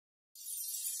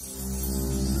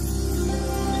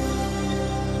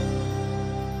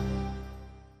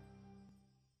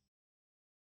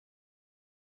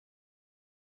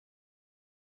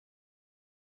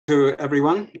to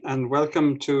everyone, and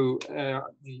welcome to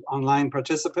the online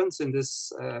participants in this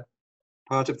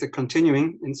part of the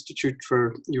continuing Institute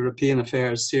for European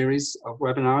Affairs series of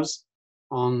webinars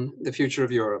on the future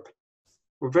of Europe.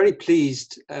 We're very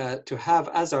pleased to have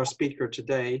as our speaker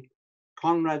today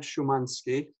Konrad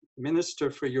Szymański, Minister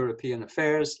for European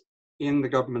Affairs in the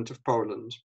Government of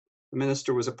Poland. The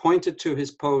minister was appointed to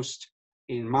his post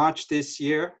in March this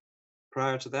year.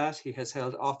 Prior to that, he has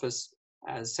held office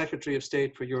as Secretary of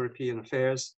State for European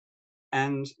Affairs,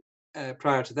 and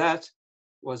prior to that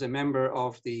was a member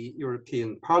of the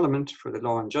European Parliament for the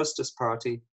Law and Justice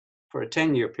Party for a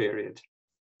 10-year period.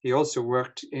 He also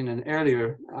worked in an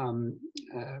earlier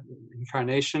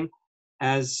incarnation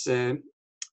as an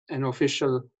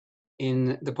official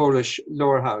in the Polish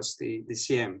lower house, the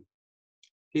Sejm.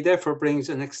 He therefore brings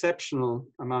an exceptional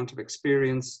amount of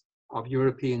experience of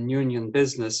European Union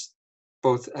business,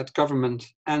 both at government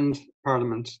and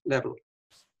parliament level.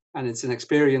 And it's an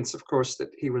experience, of course,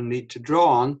 that he will need to draw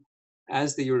on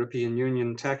as the European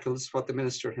Union tackles what the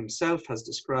minister himself has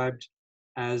described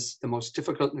as the most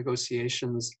difficult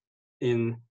negotiations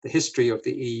in the history of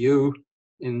the EU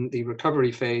in the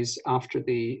recovery phase after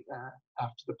the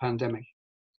pandemic.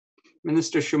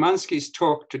 Minister Szymański's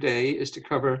talk today is to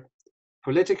cover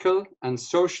political and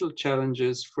social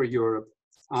challenges for Europe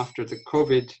after the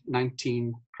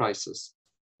COVID-19 crisis.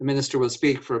 The minister will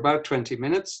speak for about 20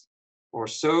 minutes or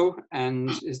so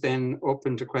and is then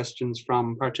open to questions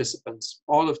from participants.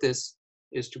 All of this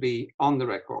is to be on the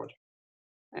record.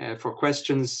 For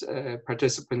questions,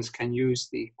 participants can use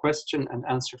the question and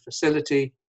answer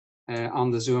facility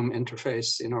on the Zoom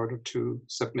interface in order to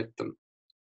submit them.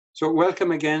 So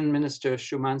welcome again, Minister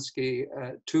Szymański,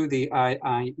 to the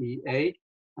IIEA,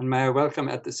 and may I welcome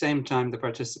at the same time the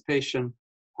participation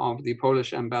of the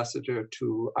Polish ambassador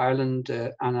to Ireland,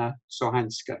 Anna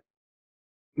Sochańska.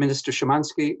 Minister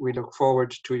Szymański, we look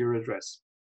forward to your address.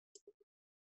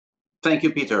 Thank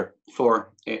you, Peter,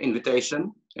 for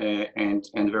invitation and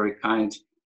very kind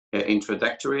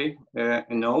introductory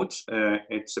note.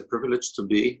 It's a privilege to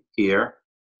be here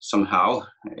somehow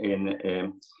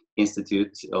in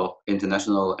Institute of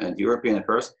International and European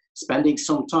Affairs, spending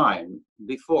some time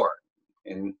before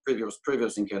in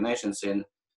previous incarnations in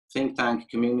think tank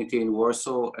community in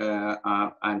Warsaw.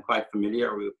 I'm quite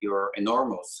familiar with your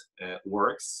enormous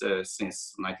works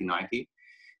since 1990.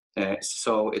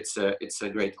 So it's a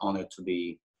great honor to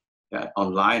be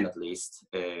online, at least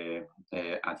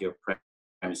at your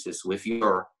premises with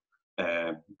your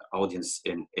audience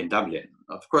in Dublin.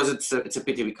 Of course, it's a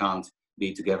pity we can't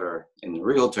be together in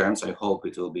real terms. I hope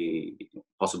it will be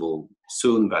possible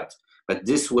soon, but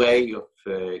this way of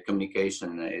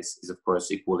communication is of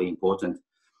course equally important,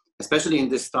 especially in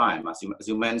this time, as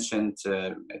you mentioned,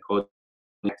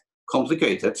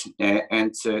 complicated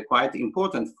and quite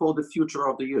important for the future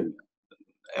of the Union.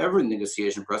 Every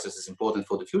negotiation process is important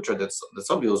for the future,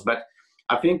 that's obvious, but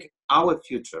I think our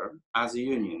future as a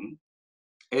Union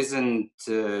isn't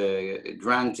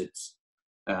granted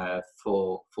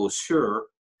for sure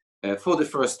for the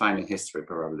first time in history,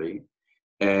 probably.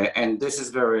 And this is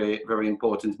very, very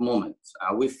important moment.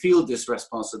 We feel this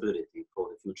responsibility for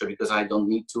the future, because I don't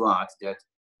need to add that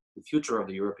the future of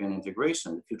the European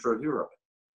integration, the future of Europe,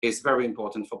 is very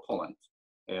important for Poland.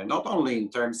 Not only in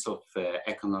terms of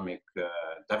economic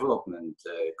development,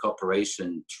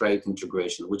 cooperation, trade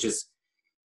integration, which is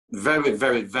very,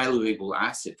 very valuable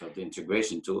asset of the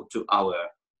integration to our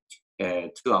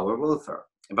welfare,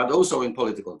 but also in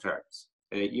political terms.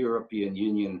 European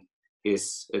Union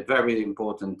is a very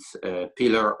important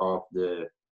pillar of the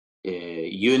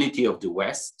unity of the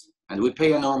West, and we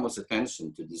pay enormous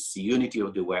attention to this unity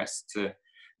of the West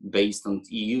based on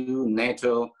EU,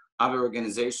 NATO, other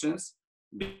organizations,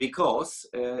 because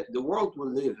the world we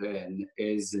live in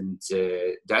isn't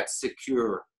that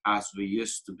secure as we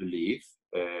used to believe.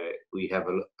 We have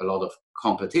a lot of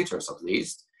competitors, at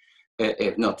least,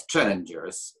 if not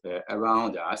challengers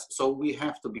around us. So we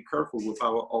have to be careful with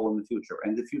our own future.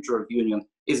 And the future of the Union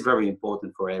is very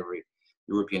important for every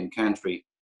European country,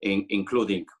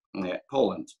 including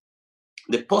Poland.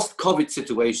 The post-COVID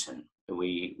situation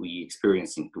we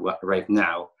experiencing right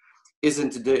now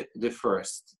isn't the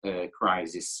first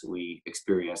crisis we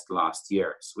experienced last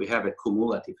years. We have a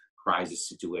cumulative crisis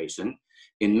situation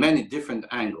in many different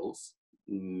angles.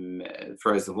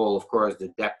 First of all, of course, the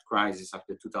debt crisis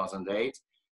after 2008.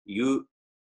 You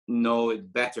know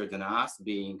it better than us,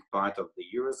 being part of the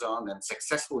Eurozone and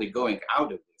successfully going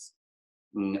out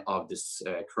of this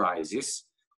crisis.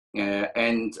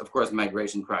 And of course,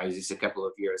 migration crisis a couple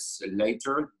of years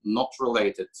later, not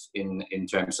related in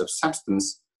terms of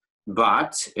substance,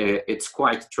 But it's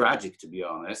quite tragic, to be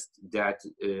honest, that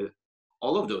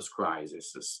all of those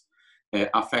crises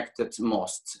affected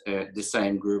most the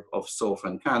same group of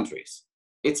sovereign countries.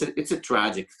 It's a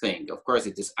tragic thing. Of course,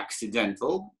 it is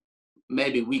accidental.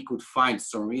 Maybe we could find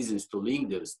some reasons to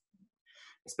link those,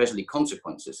 especially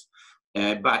consequences.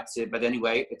 But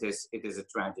anyway, it is a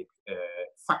tragic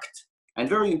fact and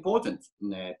very important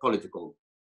political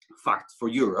fact for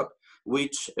Europe,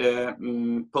 which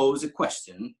pose a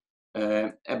question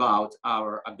about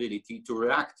our ability to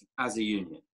react as a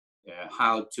union,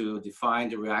 how to define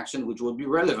the reaction which would be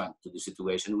relevant to the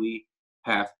situation we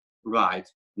have right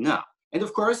now. And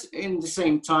of course, in the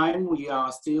same time, we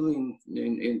are still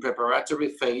in preparatory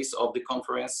phase of the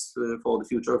conference for the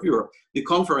future of Europe. The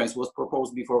conference was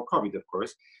proposed before COVID, of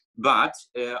course, but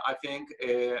I think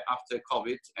after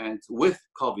COVID and with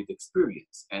COVID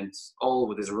experience and all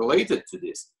what is related to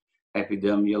this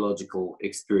epidemiological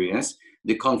experience,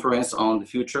 the conference on the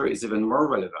future is even more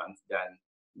relevant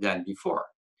than before.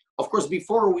 Of course,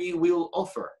 before we will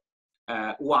offer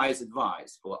wise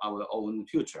advice for our own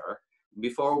future,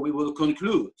 before we will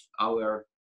conclude our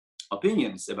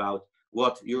opinions about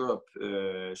what Europe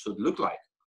should look like,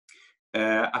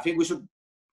 I think we should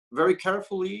very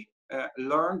carefully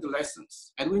learn the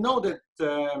lessons. And we know that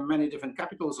many different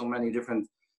capitals or many different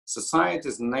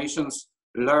societies and nations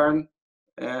learn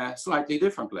slightly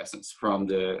different lessons from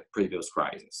the previous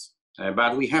crisis.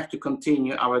 But we have to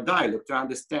continue our dialogue to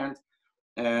understand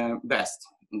best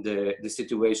the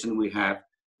situation we have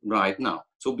right now.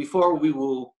 So before we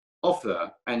will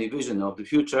offer any vision of the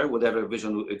future, whatever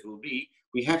vision it will be,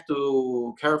 we have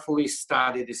to carefully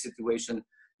study the situation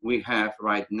we have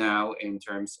right now in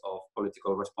terms of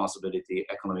political responsibility,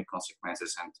 economic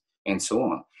consequences, and so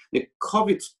on. The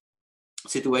COVID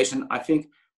situation, I think,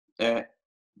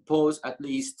 pose at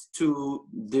least two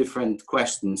different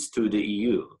questions to the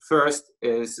EU. First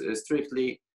is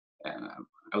strictly,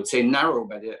 I would say narrow,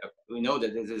 but we know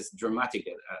that it is dramatic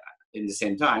in the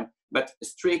same time, but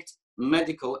strict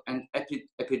medical and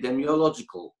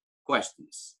epidemiological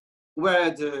questions,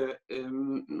 where the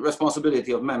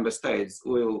responsibility of member states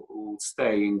will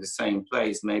stay in the same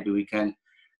place. Maybe we can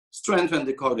strengthen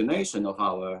the coordination of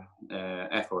our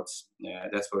efforts.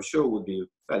 That's for sure would be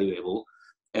valuable.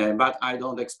 But I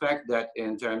don't expect that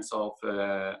in terms of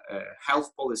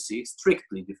health policy,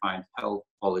 strictly defined health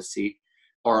policy,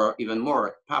 or even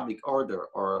more public order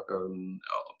or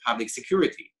public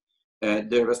security,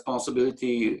 the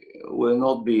responsibility will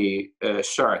not be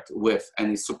shared with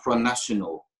any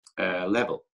supranational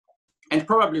level. And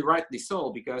probably rightly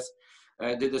so, because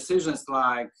the decisions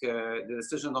like the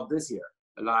decision of this year,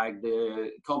 like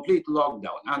the complete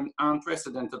lockdown,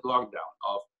 unprecedented lockdown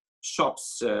of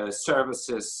shops,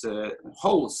 services,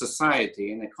 whole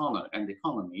society and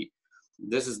economy.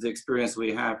 This is the experience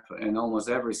we have in almost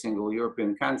every single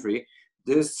European country.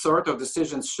 This sort of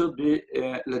decisions should be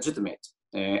legitimate.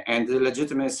 And the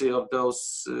legitimacy of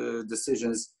those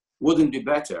decisions wouldn't be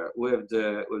better with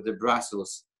the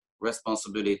Brussels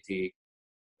responsibility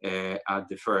at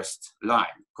the first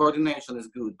line. Coordination is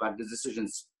good, but the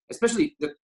decisions, especially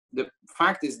the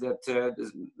fact is that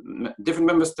different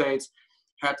member states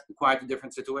had quite a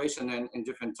different situation in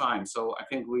different times. So I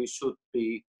think we should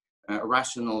be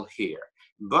rational here.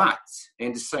 But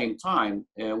in the same time,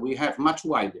 we have much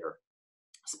wider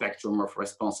spectrum of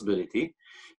responsibility,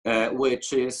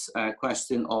 which is a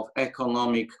question of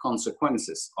economic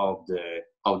consequences of the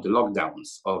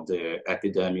lockdowns, of the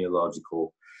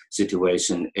epidemiological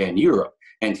situation in Europe.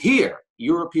 And here,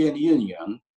 European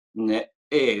Union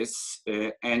is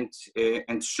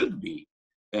and should be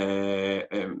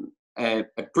a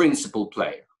principal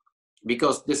player,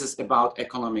 because this is about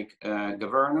economic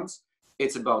governance.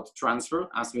 It's about transfer,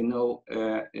 as we know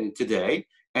today.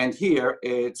 And here,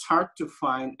 it's hard to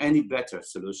find any better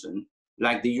solution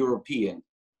like the European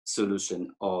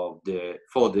solution for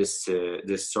this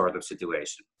sort of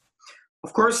situation.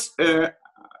 Of course,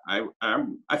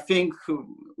 I think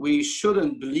we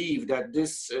shouldn't believe that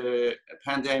this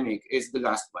pandemic is the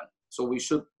last one. So we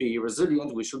should be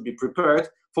resilient. We should be prepared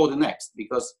for the next,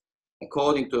 because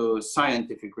according to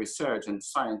scientific research and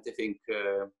scientific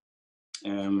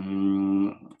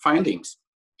findings,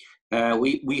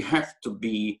 we have to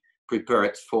be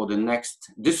prepared for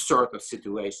this sort of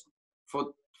situation.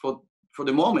 For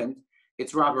the moment,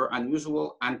 it's rather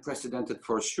unusual, unprecedented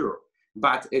for sure,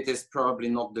 but it is probably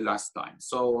not the last time.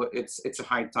 So it's a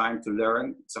high time to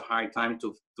learn. It's a high time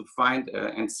to find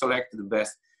and select the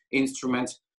best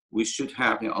instruments we should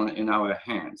have in our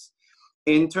hands.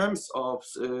 In terms of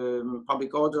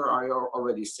public order, I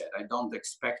already said, I don't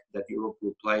expect that Europe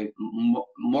will play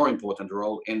more important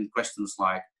role in questions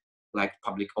like like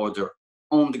public order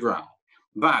on the ground.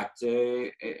 But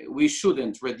we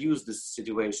shouldn't reduce this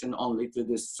situation only to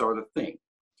this sort of thing.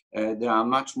 There are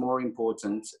much more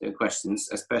important questions,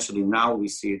 especially now we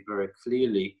see it very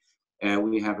clearly.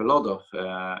 We have a lot of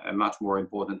much more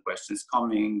important questions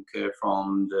coming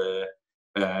from the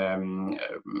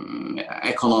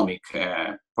economic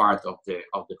part of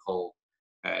the whole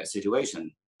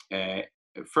situation.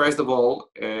 First of all,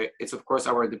 it's of course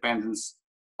our dependence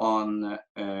on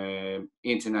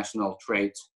international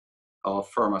trade of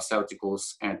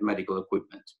pharmaceuticals and medical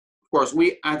equipment. Of course,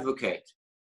 we advocate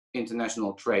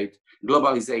international trade.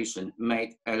 Globalization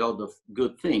made a lot of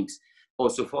good things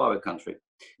also for our country.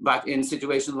 But in a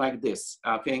situation like this,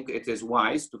 I think it is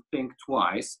wise to think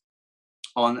twice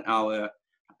on our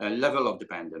level of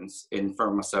dependence in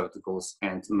pharmaceuticals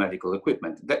and medical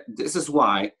equipment. This is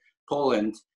why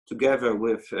Poland, together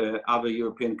with other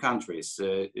European countries,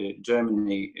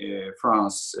 Germany,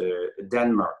 France,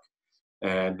 Denmark,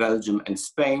 Belgium, and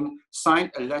Spain,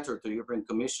 signed a letter to the European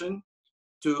Commission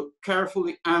to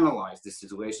carefully analyze the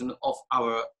situation of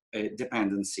our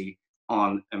dependency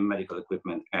on medical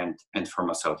equipment and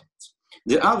pharmaceuticals.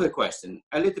 The other question,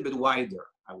 a little bit wider,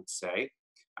 I would say,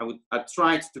 I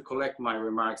tried to collect my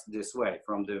remarks this way,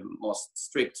 from the most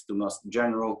strict to most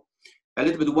general. A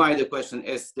little bit wider question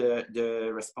is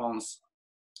the response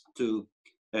to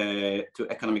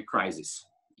economic crisis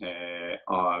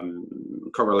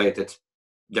correlated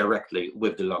directly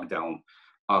with the lockdown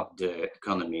of the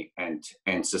economy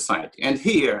and society. And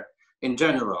here, in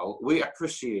general, we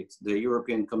appreciate the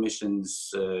European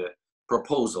Commission's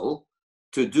proposal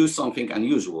to do something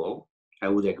unusual, I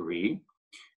would agree,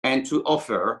 and to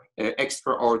offer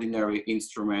extraordinary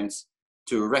instruments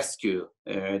to rescue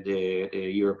the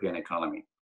European economy.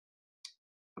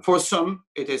 For some,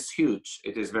 it is huge.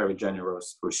 It is very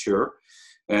generous, for sure.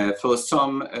 For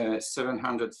some,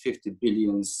 750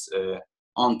 billions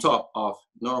on top of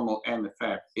normal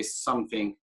MFF is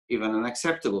something even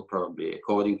unacceptable, probably,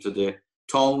 according to the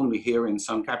tone we hear in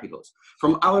some capitals.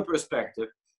 From our perspective,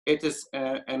 it is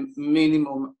a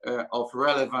minimum of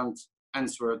relevant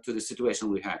answer to the situation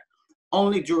we have.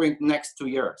 Only during the next 2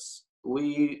 years,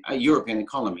 a European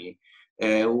economy,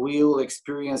 will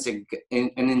experience an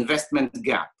investment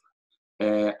gap,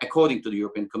 according to the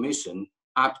European Commission,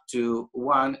 up to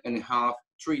 1.5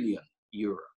 trillion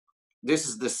euro. This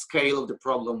is the scale of the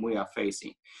problem we are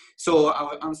facing. So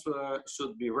our answer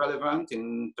should be relevant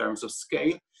in terms of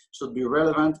scale, should be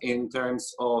relevant in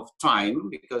terms of time,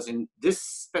 because in this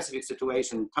specific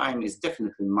situation, time is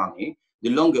definitely money. The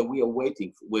longer we are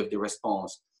waiting with the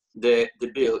response, the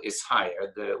bill is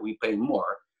higher, we pay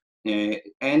more.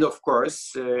 And of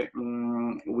course,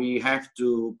 we have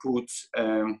to put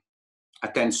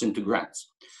attention to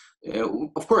grants.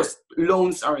 Of course,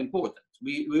 loans are important.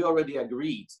 We already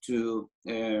agreed to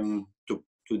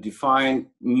define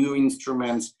new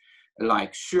instruments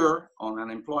like SURE on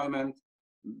unemployment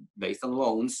based on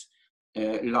loans,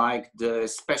 like the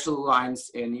special lines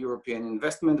in European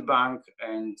Investment Bank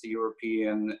and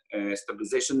European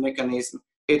Stabilization Mechanism.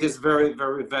 It is very,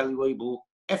 very valuable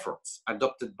efforts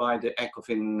adopted by the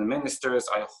ECOFIN ministers.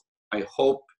 I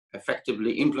hope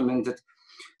effectively implemented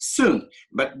soon.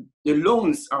 But the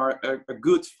loans are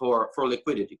good for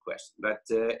liquidity question. But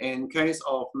in case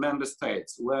of member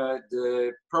states where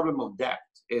the problem of debt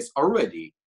is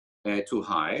already too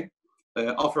high,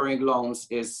 offering loans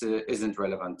isn't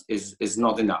relevant, is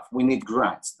not enough. We need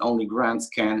grants. Only grants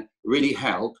can really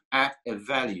help add a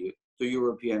value to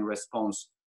European response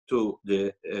to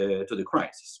the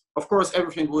crisis. Of course,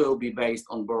 everything will be based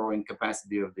on borrowing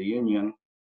capacity of the Union,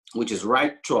 which is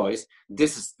right choice.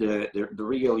 This is the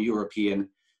real European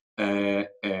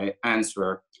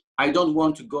answer. I don't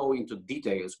want to go into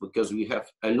details because we have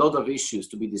a lot of issues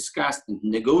to be discussed and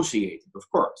negotiated, of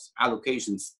course,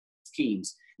 allocation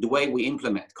schemes, the way we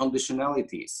implement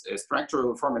conditionalities, structural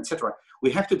reform, etc.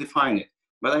 We have to define it.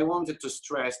 But I wanted to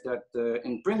stress that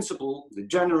in principle, the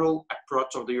general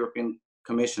approach of the European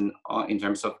Commission in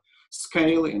terms of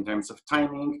scale, in terms of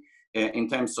timing, in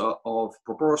terms of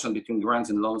proportion between grants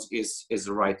and loans is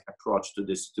the right approach to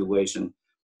the situation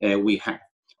we have.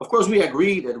 Of course, we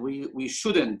agree that we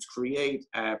shouldn't create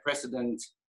a precedent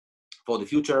for the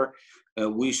future.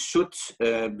 We should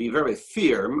be very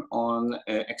firm on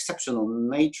exceptional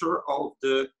nature of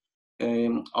the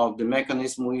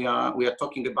mechanism we are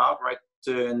talking about right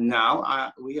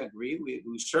now. We agree.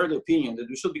 We share the opinion that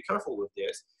we should be careful with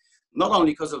this, not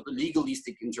only because of the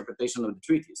legalistic interpretation of the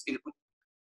treaties,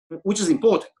 which is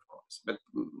important, of course, but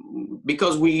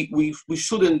because we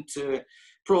shouldn't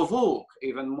provoke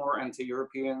even more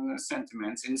anti-European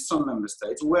sentiments in some member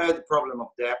states where the problem of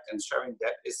debt and sharing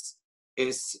debt is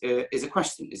is a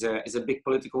question, is a big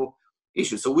political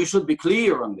issue. So we should be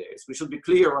clear on this. We should be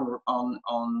clear on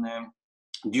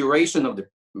duration of the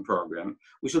program.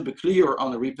 We should be clear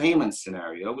on the repayment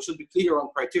scenario. We should be clear on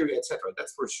criteria, etc.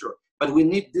 That's for sure. But we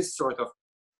need this sort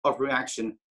of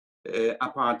reaction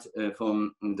apart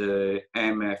from the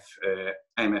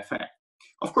MFF.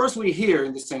 Of course, we hear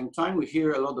in the same time, we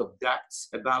hear a lot of doubts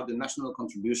about the national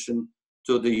contribution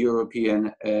to the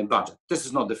European budget. This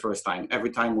is not the first time.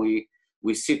 Every time we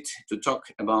sit to talk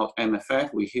about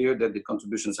MFF, we hear that the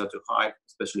contributions are too high,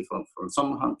 especially from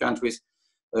some countries,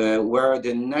 where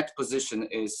the net position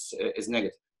is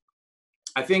negative.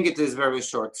 I think it is very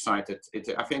short-sighted.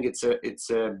 I think it's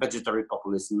a budgetary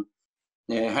populism,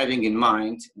 having in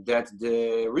mind that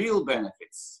the real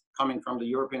benefits coming from the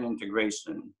European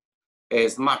integration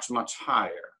is much, much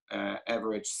higher,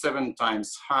 average 7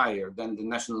 times higher than the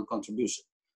national contribution.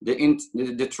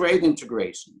 The trade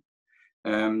integration,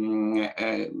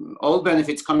 all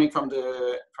benefits coming from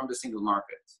the single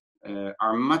market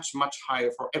are much, much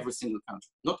higher for every single country,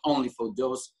 not only for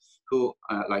those who,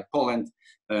 like Poland,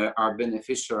 are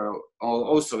beneficial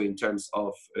also in terms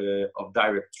of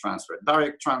direct transfer.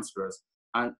 Direct transfers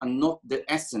are not the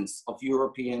essence of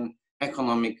European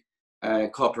economic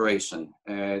cooperation.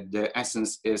 The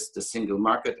essence is the single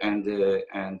market, and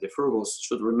the frugals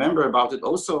should remember about it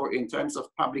also in terms of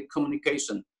public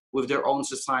communication with their own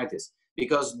societies.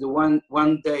 Because the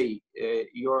one day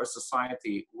your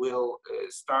society will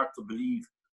start to believe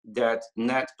that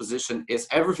net position is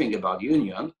everything about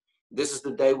union, this is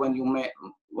the day when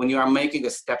you are making a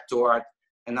step toward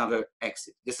another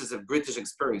exit. This is a British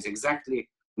experience, exactly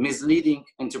misleading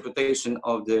interpretation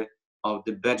of the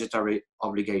budgetary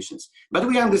obligations. But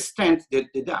we understand the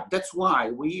doubt. That's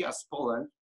why we as Poland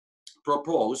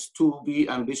propose to be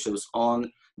ambitious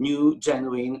on new,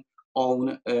 genuine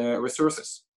own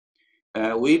resources.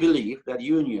 We believe that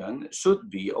union should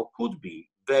be or could be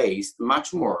based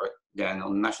much more than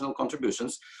on national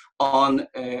contributions on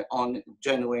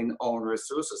genuine own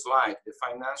resources like the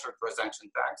financial transaction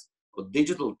tax or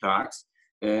digital tax,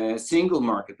 single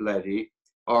market levy,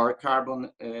 or carbon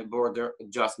border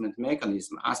adjustment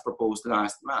mechanism as proposed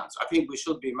last month. I think we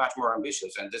should be much more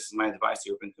ambitious, and this is my advice to the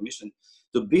European Commission,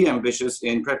 to be ambitious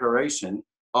in preparation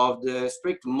of the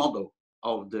strict model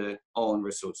of the own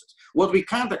resources. What we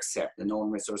can't accept in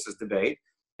own resources debate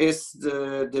is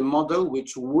the model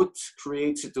which would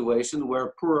create situation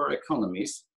where poorer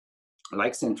economies,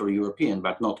 like Central European,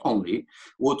 but not only,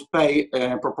 would pay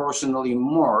proportionally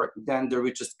more than the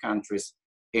richest countries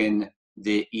in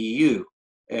the EU.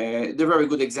 The very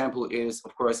good example is,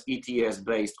 of course,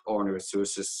 ETS-based own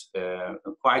resources,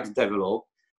 quite developed.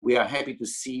 We are happy to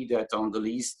see that on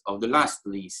the last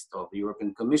list of the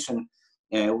European Commission,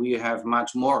 we have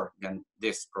much more than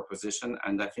this proposition,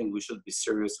 and I think we should be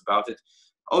serious about it.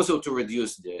 Also to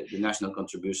reduce the national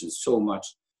contributions, so much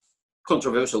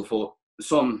controversial for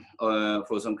some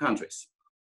countries.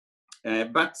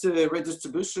 But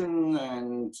redistribution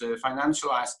and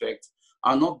financial aspects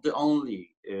are not the only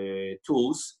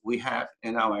tools we have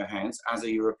in our hands as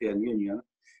a European Union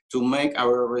to make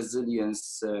our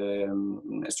resilience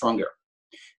stronger.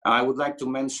 I would like to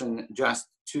mention just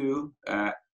two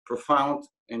profound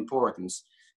importance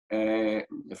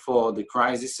for the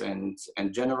crisis and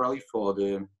generally for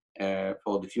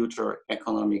the future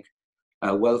economic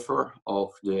welfare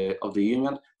of the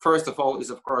Union. First of all is,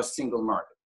 of course, single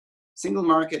market. Single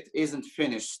market isn't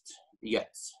finished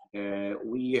yet.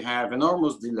 We have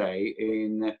enormous delay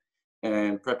in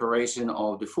preparation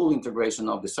of the full integration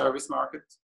of the service market.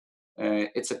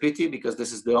 It's a pity because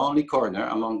this is the only corner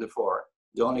among the four,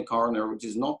 the only corner which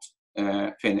is not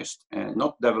finished and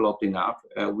not developed enough.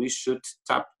 We should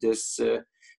tap this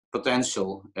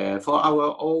potential for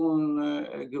our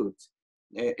own good.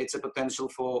 It's a potential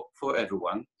for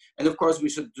everyone. And of course, we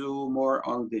should do more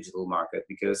on digital market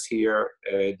because here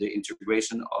the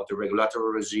integration of the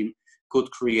regulatory regime could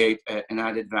create an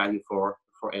added value for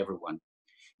everyone.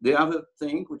 The other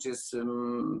thing, which is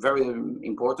very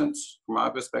important from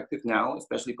our perspective now,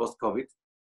 especially post-COVID,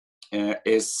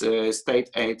 is state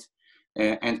aid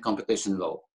and competition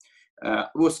law.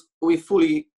 We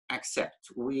fully accept,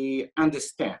 we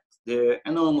understand the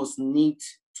enormous need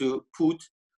to put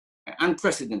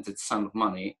unprecedented sum of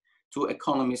money to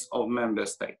economies of member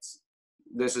states.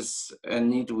 This is a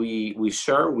need we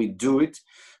share, we do it.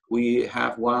 We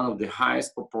have one of the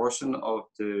highest proportion of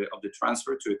the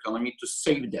transfer to economy to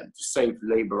save them, to save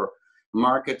labor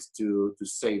market, to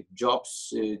save jobs,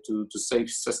 to save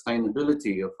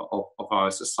sustainability of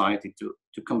our society,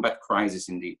 to combat crisis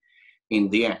in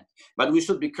the end. But we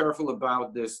should be careful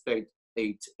about the state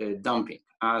aid dumping.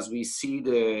 As we see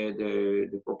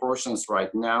the proportions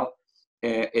right now,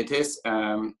 it is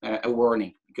a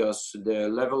warning, because the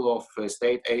level of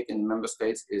state aid in member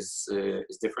states is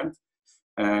different.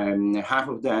 Half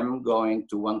of them going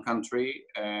to one country,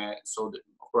 so of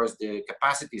course the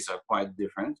capacities are quite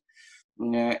different.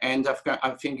 And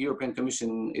I think European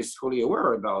Commission is fully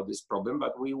aware about this problem,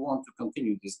 but we want to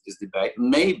continue this debate.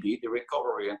 Maybe the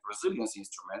recovery and resilience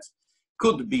instruments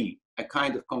could be a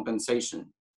kind of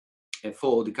compensation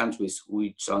for the countries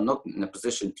which are not in a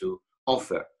position to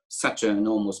offer such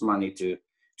enormous money to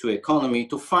economy,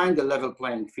 to find a level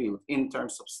playing field in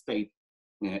terms of state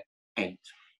aid.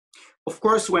 Of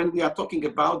course, when we are talking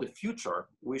about the future,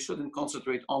 we shouldn't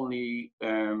concentrate only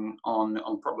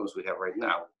on problems we have right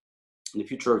now. The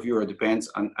future of Europe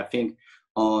depends, I think,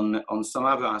 on some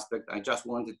other aspect. I just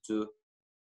wanted to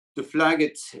flag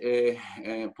it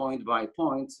point by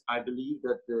point. I believe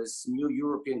that this new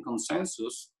European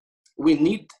consensus, we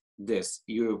need this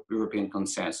European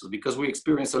consensus, because we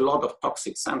experience a lot of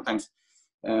toxic, sometimes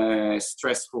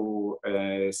stressful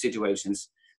situations.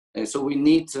 So we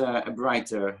need a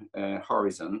brighter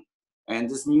horizon. And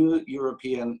this new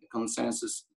European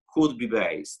consensus could be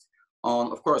based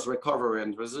on, of course, recovery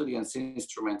and resilience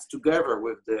instruments together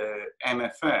with the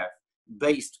MFF,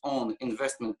 based on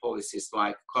investment policies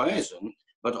like cohesion,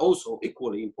 but also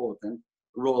equally important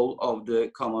role of the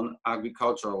common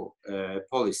agricultural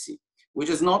policy, which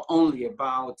is not only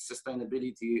about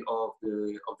sustainability of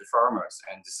the farmers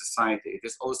and the society. It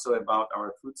is also about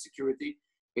our food security.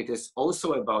 It is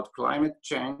also about climate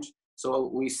change.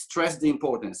 So we stress the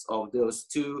importance of those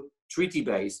two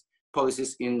treaty-based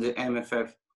policies in the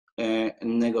MFF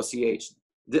negotiation.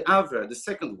 The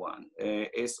second one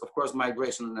is, of course,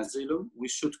 migration and asylum. We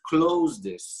should close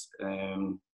this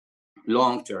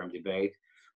long-term debate,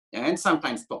 and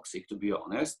sometimes toxic, to be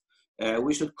honest.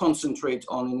 We should concentrate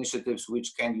on initiatives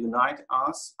which can unite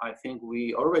us. I think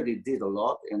we already did a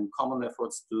lot in common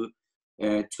efforts to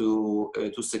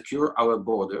secure our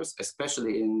borders,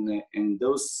 especially in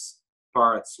those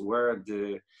parts where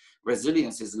the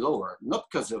resilience is lower, not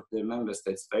because of the member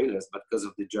states' failures, but because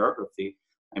of the geography.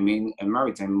 I mean,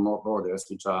 maritime borders,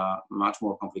 which are much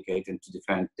more complicated to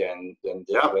defend than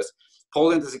the others.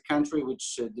 Poland is a country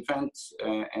which defends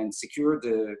and secures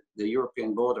the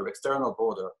European border, external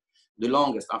border, the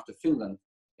longest after Finland,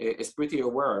 is pretty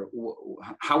aware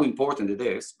how important it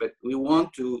is. But we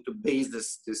want to base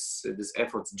this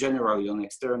efforts generally on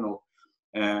external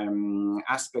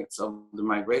aspects of the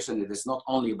migration. It is not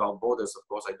only about borders, of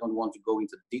course. I don't want to go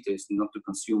into details, not to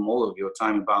consume all of your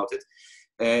time about it.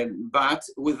 But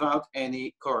without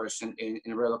any coercion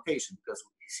in relocation, because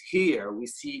here we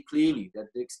see clearly that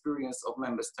the experience of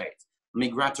member states,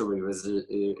 migratory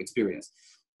experience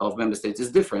of member states,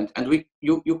 is different, and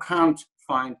you can't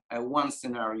find one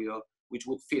scenario which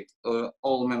would fit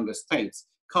all member states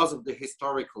because of the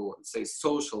historical, say,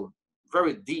 social,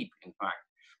 very deep, in fact,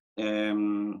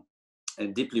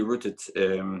 deeply rooted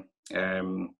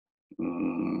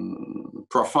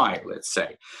profile, let's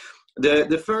say.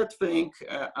 The third thing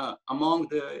among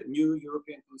the new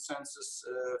European consensus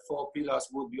 4 pillars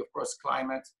would be, of course,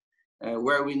 climate,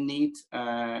 where we need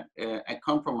a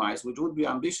compromise, which would be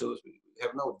ambitious. We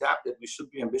have no doubt that we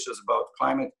should be ambitious about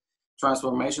climate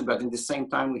transformation, but at the same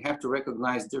time, we have to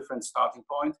recognize different starting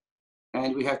points,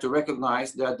 and we have to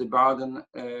recognize that the burden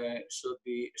should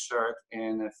be shared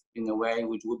in a way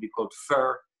which would be called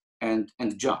fair and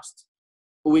just.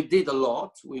 We did a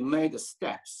lot. We made the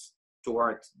steps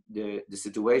toward the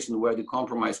situation where the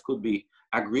compromise could be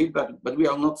agreed, but we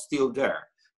are not still there.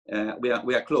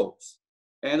 We are close.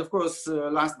 And of course,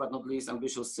 last but not least,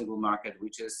 ambitious single market,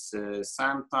 which is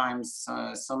sometimes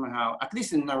somehow, at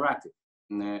least in narrative,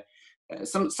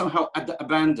 somehow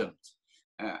abandoned,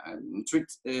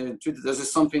 treated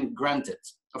as something granted.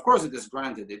 Of course it is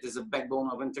granted, it is a backbone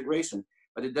of integration,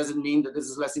 but it doesn't mean that this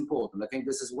is less important. I think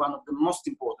this is one of the most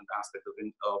important aspects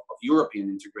of European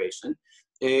integration.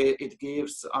 It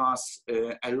gives us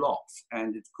a lot,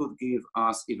 and it could give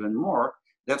us even more.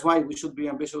 That's why we should be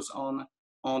ambitious on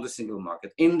the single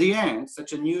market. In the end,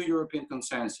 such a new European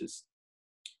consensus,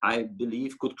 I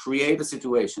believe, could create a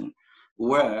situation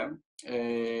where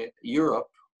Europe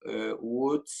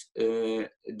would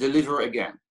deliver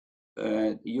again.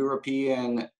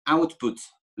 European output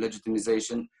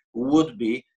legitimization would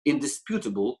be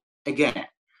indisputable again.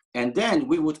 And then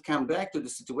we would come back to the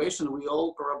situation we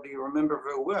all probably remember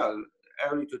very well,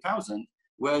 early 2000,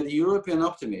 where the European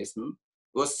optimism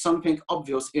was something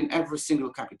obvious in every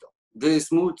single capital.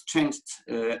 This mood changed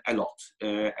a lot,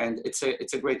 and it's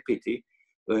a great pity.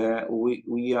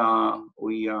 we are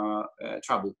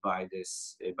troubled by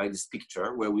this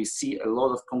picture, where we see a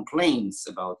lot of complaints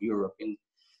about Europe, in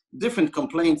different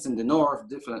complaints in the north,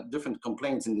 different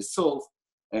complaints in the south,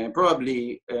 and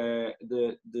probably the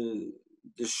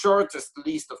shortest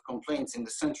list of complaints in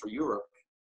the Central Europe,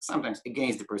 sometimes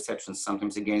against the perceptions,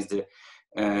 sometimes against the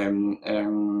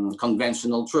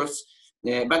conventional truths.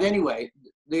 But anyway,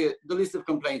 the list of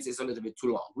complaints is a little bit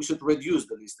too long. We should reduce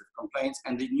the list of complaints,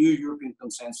 and the new European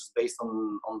consensus based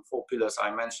on 4 pillars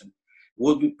I mentioned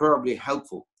would be probably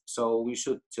helpful. So we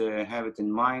should have it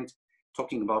in mind,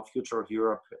 talking about future of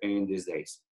Europe in these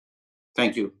days.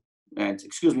 Thank you, and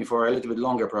excuse me for a little bit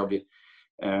longer probably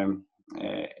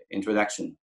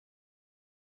introduction.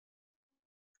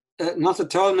 Not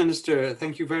at all, Minister.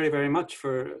 Thank you very, very much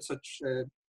for such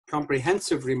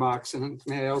comprehensive remarks, and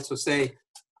may I also say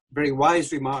very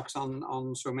wise remarks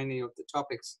on so many of the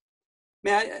topics.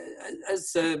 May I,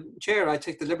 as Chair, I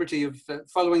take the liberty of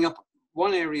following up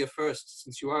one area first,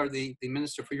 since you are the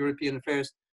Minister for European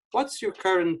Affairs. What's your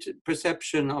current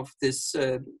perception of this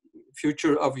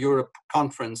Future of Europe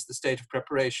conference, the state of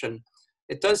preparation?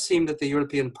 It does seem that the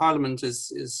European Parliament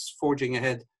is forging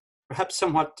ahead, perhaps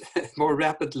somewhat more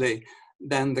rapidly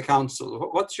than the Council.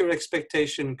 What's your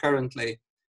expectation currently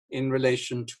in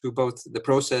relation to both the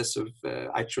process of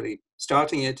actually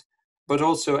starting it, but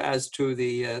also as to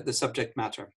the subject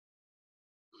matter?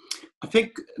 I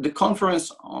think the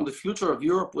conference on the future of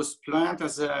Europe was planned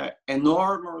as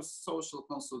enormous social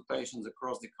consultations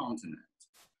across the continent.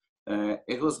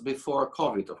 It was before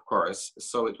COVID, of course,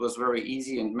 so it was very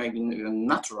easy and maybe even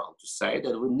natural to say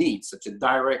that we need such a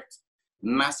direct,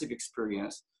 massive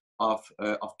experience of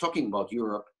talking about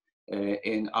Europe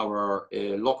in our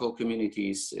local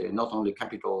communities, not only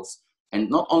capitals, and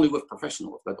not only with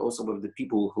professionals, but also with the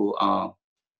people who are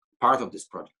part of this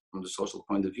project from the social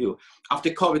point of view. After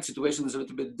COVID, situation is a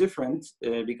little bit different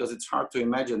because it's hard to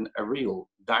imagine a real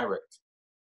direct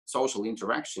social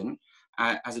interaction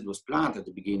as it was planned at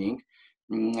the beginning.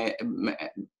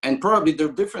 And probably the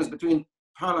difference between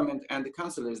Parliament and the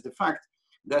Council is the fact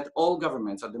that all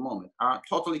governments at the moment are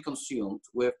totally consumed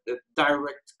with the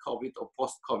direct COVID or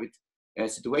post-COVID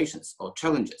situations or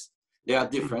challenges. They are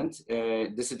different.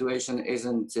 The situation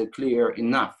isn't clear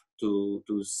enough to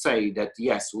say that,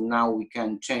 yes, now we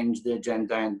can change the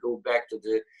agenda and go back to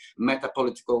the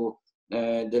meta-political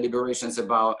deliberations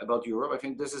about Europe. I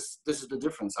think this is the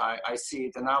difference. I see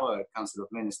it in our Council of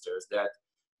Ministers that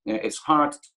it's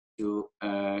hard to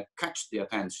catch the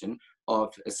attention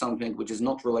of something which is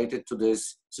not related to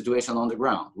this situation on the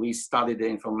ground. We study the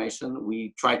information,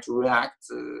 we try to react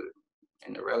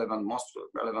in a most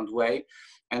relevant way,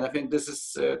 and I think this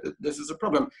is a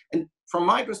problem. And from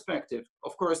my perspective,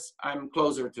 of course, I'm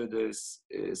closer to this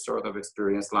sort of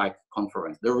experience like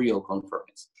conference, the real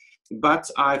conference. But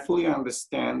I fully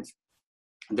understand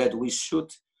that we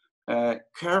should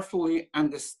carefully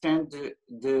understand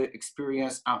the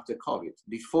experience after COVID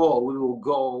before we will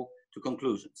go to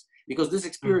conclusions, because this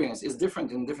experience is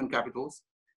different in different capitals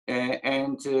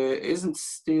and isn't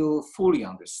still fully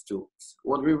understood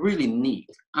what we really need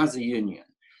as a union.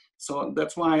 So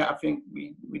that's why I think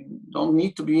we don't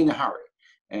need to be in a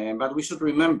hurry, but we should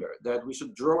remember that we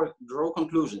should draw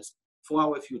conclusions for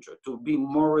our future to be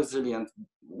more resilient,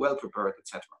 well prepared,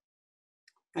 etc.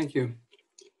 Thank you.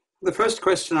 The first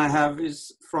question I have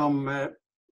is from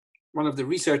one of the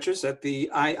researchers at the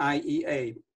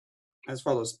IIEA, as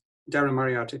follows. Darren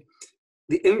Moriarty.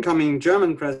 The incoming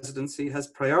German presidency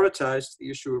has prioritized the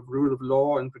issue of rule of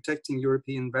law and protecting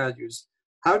European values.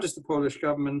 How does the Polish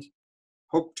government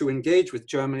hope to engage with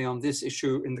Germany on this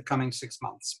issue in the coming 6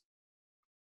 months?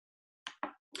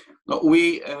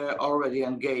 We already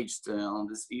engaged on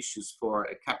these issues for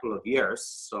a couple of years,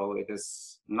 so it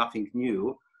is nothing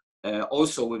new.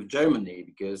 Also with Germany,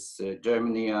 because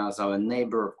Germany as our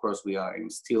neighbor, of course, we are in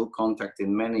still contact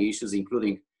in many issues,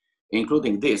 including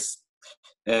this.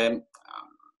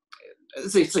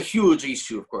 It's a huge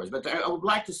issue, of course, but I would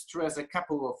like to stress a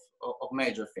couple of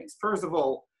major things. First of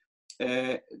all,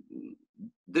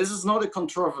 this is not a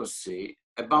controversy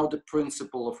about the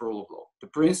principle of rule of law. The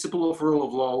principle of rule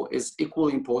of law is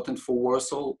equally important for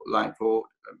Warsaw, like for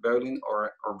Berlin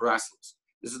or Brussels.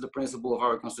 This is the principle of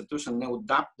our constitution. No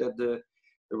doubt that the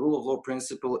rule of law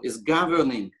principle is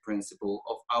governing principle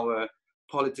of our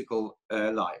political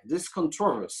life. This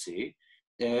controversy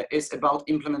is about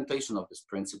implementation of this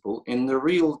principle in the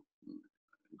real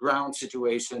ground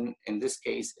situation, in this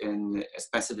case,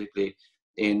 specifically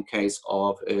in case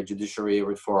of judiciary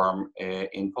reform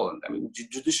in Poland. I mean,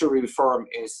 judiciary reform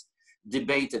is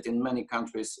debated in many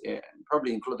countries,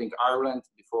 probably including Ireland,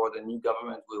 before the new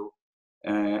government will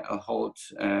hold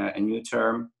a new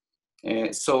term.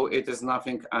 So it is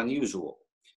nothing unusual.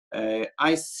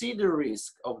 I see the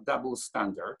risk of double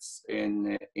standards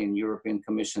in European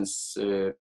Commission's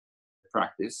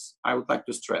practice. I would like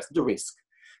to stress the risk,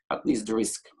 at least the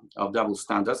risk of double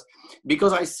standards,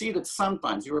 because I see that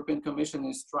sometimes European Commission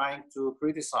is trying to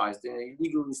criticize the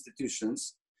legal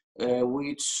institutions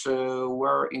which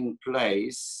were in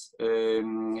place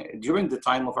during the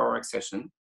time of our accession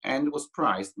and was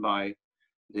prized by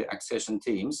the accession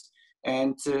teams.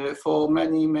 And for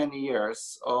many, many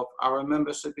years of our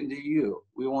membership in the EU,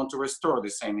 we want to restore the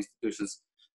same institutions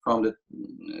from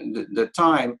the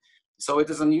time. So it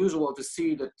is unusual to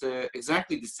see that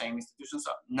exactly the same institutions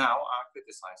now are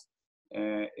criticized.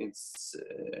 It's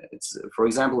for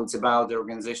example, it's about the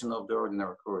organization of the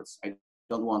ordinary courts. I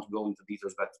don't want to go into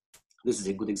details, but this is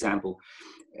a good example.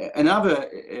 Another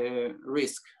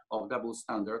risk of double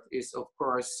standard is, of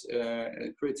course,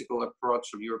 a critical approach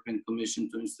of European Commission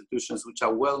to institutions which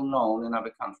are well known in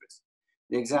other countries.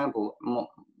 The example,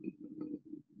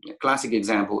 a classic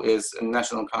example, is a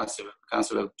National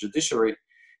Council of Judiciary,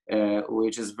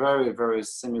 which is very, very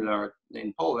similar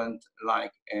in Poland,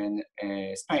 like in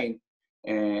Spain,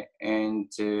 and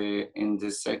in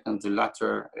the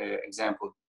latter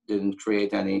example didn't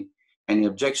create any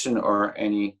objection or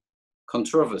any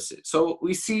controversy. So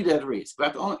we see that risk,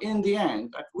 but in the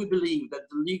end, we believe that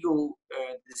the legal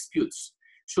disputes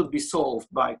should be solved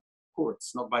by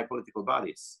courts, not by political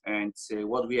bodies. And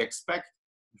what we expect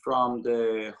from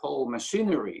the whole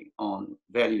machinery on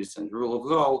values and rule of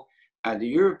law at the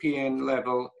European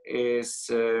level is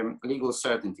legal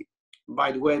certainty.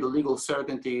 By the way, the legal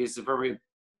certainty is a very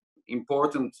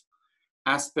important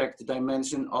aspect,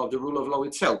 dimension of the rule of law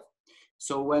itself.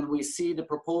 So when we see the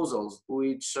proposals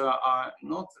which are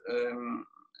not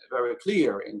very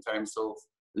clear in terms of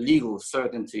legal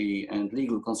certainty and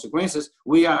legal consequences,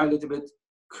 we are a little bit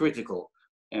critical.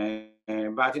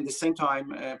 But in the same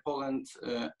time, Poland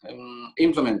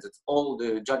implemented all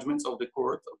the judgments of the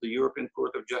court, of the European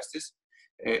Court of Justice.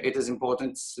 It is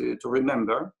important to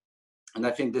remember, and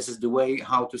I think this is the way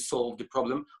how to solve the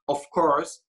problem. Of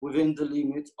course, within the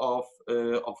limit of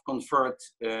conferred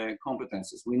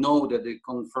competences. We know that the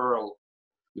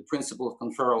principle of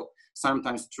conferral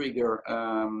sometimes trigger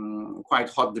quite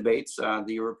hot debates at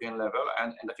the European level,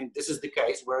 and I think this is the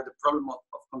case where the problem of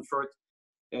conferred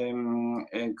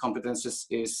competences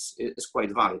is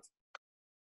quite valid.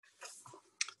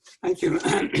 Thank you.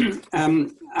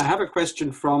 I have a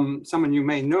question from someone you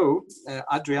may know,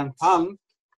 Adrian Palm,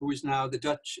 who is now the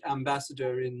Dutch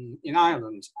ambassador in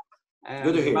Ireland.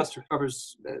 The master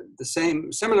covers the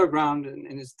similar ground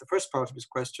in the first part of his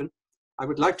question. I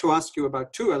would like to ask you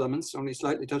about two elements, only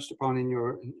slightly touched upon in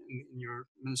your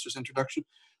minister's introduction.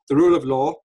 The rule of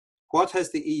law. What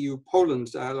has the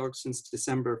EU-Poland dialogue since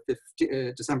December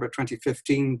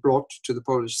 2015 brought to the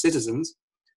Polish citizens?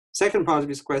 Second part of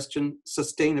his question,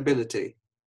 sustainability.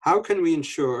 How can we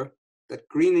ensure that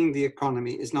greening the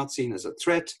economy is not seen as a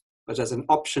threat, but as an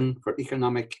option for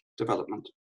economic development?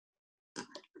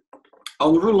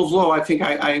 On the rule of law, I think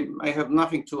I have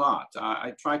nothing to add.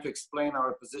 I try to explain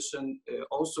our position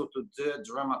also to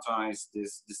dramatize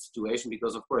this situation,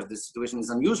 because of course this situation is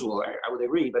unusual, I would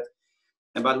agree,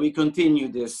 but we continue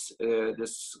this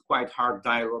quite hard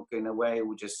dialogue in a way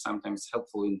which is sometimes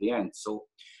helpful in the end. So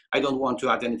I don't want to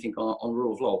add anything on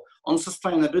rule of law. On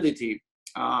sustainability,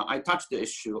 I touched the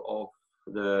issue of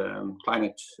the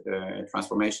climate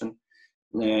transformation.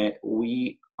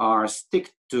 We are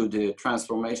stick to the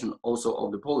transformation also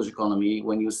of the Polish economy.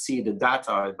 When you see the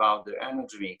data about the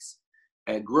energy mix,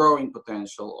 growing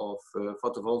potential of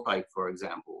photovoltaic, for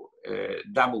example,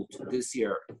 doubled this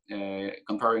year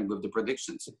comparing with the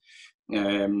predictions.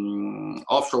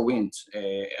 Offshore wind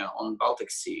on Baltic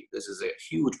Sea, this is a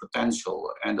huge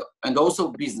potential, and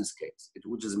also business case,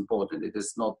 which is important. It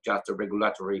is not just a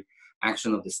regulatory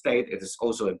action of the state, it is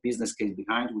also a business case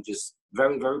behind, which is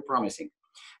very, very promising.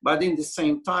 But in the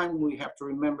same time, we have to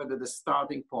remember that the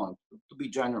starting point, to be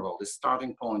general, the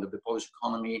starting point of the Polish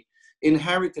economy,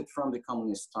 inherited from the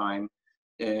communist time,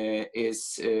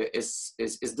 is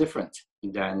different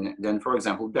than, for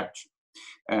example, Dutch.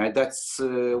 That's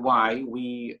why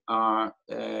we are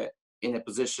in a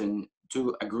position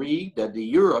to agree that the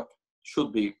Europe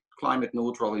should be climate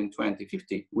neutral in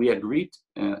 2050. We agreed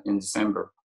in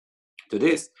December to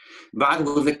this, but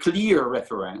with a clear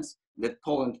reference that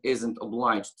Poland isn't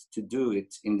obliged to do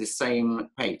it in the same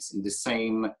pace, in the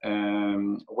same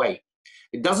way.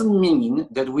 It doesn't mean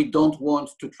that we don't want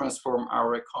to transform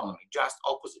our economy, just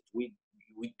opposite. We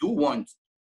do want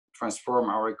transform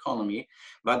our economy,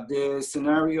 but the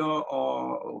scenario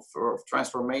of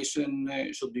transformation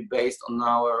should be based on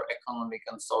our economic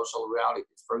and social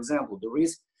realities. For example, the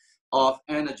risk of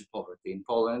energy poverty in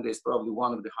Poland is probably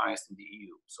one of the highest in the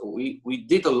EU. So we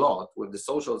did a lot with the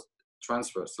social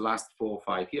transfers the last 4 or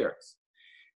 5 years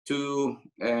to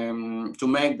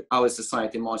make our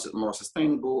society more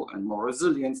sustainable and more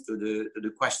resilient to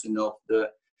the question of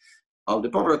the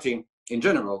poverty in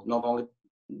general, not only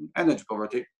energy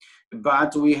poverty,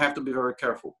 but we have to be very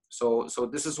careful. So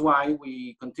this is why we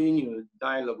continue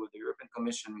dialogue with the European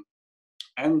Commission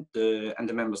and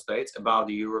the member states about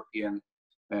the European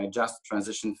Just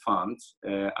Transition Fund.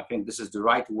 I think this is the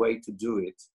right way to do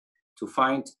it, to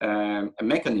find a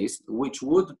mechanism which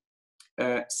would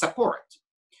support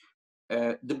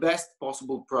the best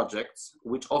possible projects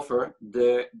which offer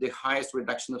the highest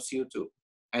reduction of CO2.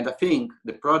 And I think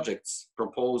the projects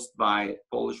proposed by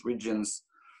Polish regions,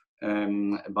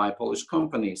 by Polish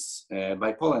companies,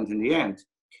 by Poland in the end,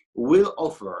 will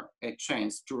offer a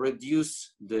chance to reduce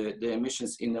the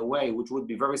emissions in a way which would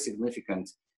be very significant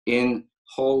in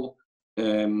whole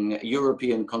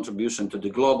European contribution to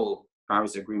the global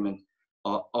Paris Agreement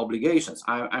obligations.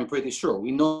 I'm pretty sure.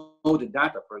 We know the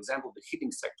data. For example, the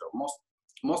heating sector,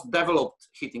 most developed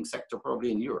heating sector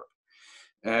probably in Europe,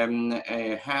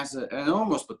 has an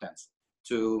enormous potential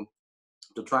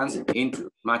to transit into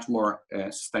much more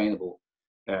sustainable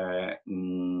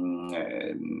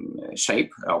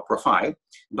shape or profile,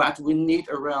 but we need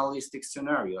a realistic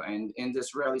scenario. And in this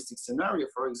realistic scenario,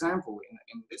 for example,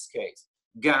 in this case,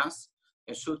 gas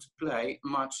should play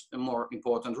much more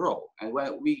important role. And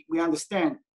when we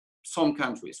understand some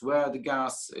countries where the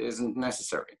gas isn't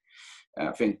necessary.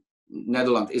 I think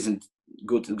Netherlands isn't a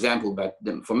good example, but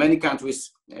for many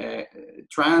countries,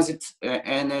 transit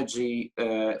energy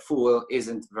fuel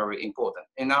isn't very important.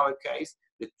 In our case,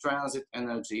 the transit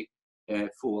energy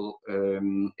fuel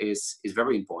is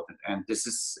very important, and this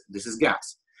is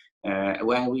gas.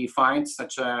 When we find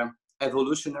such a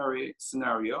evolutionary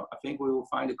scenario, I think we will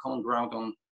find a common ground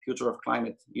on future of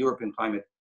European climate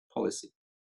policy.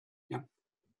 Yeah,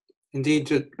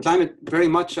 indeed, climate very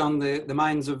much on the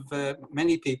minds of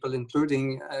many people,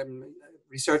 including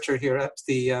researcher here at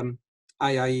the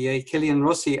IIEA, Killian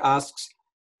Rossi, asks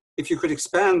if you could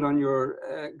expand on your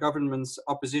government's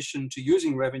opposition to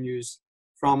using revenues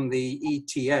from the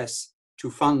ETS to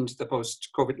fund the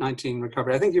post-COVID-19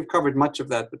 recovery. I think you've covered much of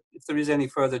that, but if there is any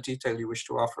further detail you wish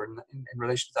to offer in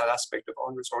relation to that aspect of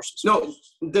own resources. No,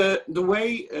 the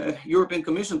way European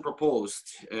Commission proposed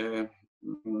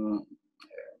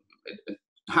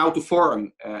how to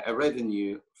form a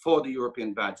revenue for the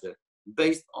European budget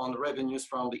based on revenues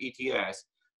from the ETS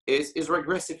is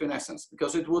regressive in essence,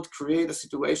 because it would create a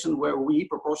situation where we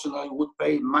proportionally would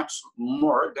pay much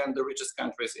more than the richest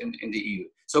countries in the EU.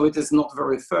 So it is not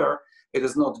very fair, it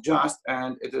is not just,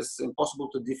 and it is impossible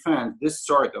to defend this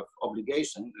sort of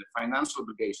obligation, the financial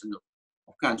obligation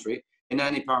of country in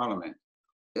any parliament.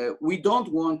 We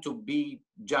don't want to be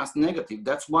just negative.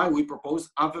 That's why we propose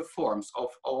other forms of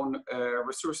own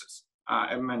resources.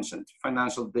 I mentioned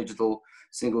financial, digital,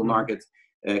 single market,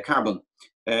 carbon.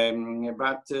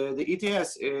 But the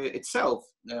ETS itself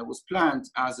was planned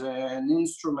as an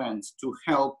instrument to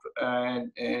help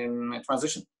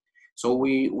transition. So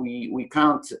we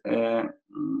can't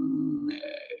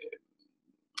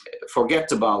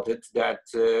forget about it, that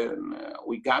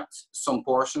we got some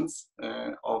portions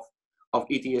of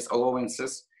ETS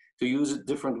allowances to use it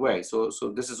different way. So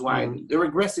this is why the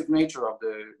regressive nature of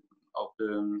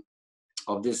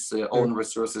this own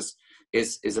resources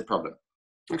is a problem.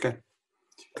 Okay.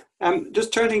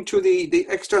 Just turning to the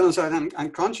external side,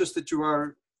 I'm conscious that you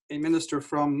are a minister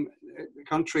from a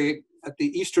country at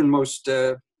the easternmost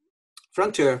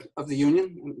frontier of the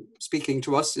Union, speaking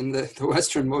to us in the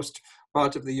westernmost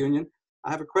part of the Union. I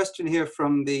have a question here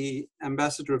from the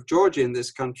ambassador of Georgia in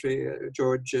this country,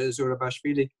 George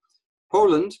Zurabashvili.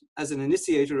 Poland, as an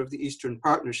initiator of the Eastern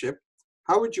Partnership,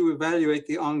 how would you evaluate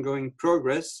the ongoing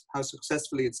progress, how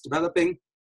successfully it's developing,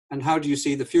 and how do you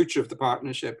see the future of the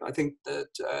partnership? I think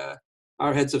that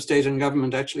our heads of state and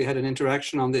government actually had an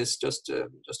interaction on this just a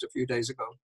few days ago.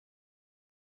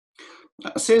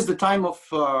 Since the time of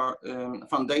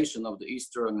foundation of the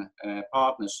Eastern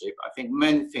Partnership, I think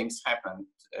many things happened,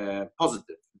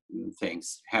 positive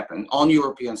things happened on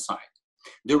European side.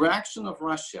 The reaction of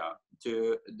Russia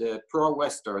to the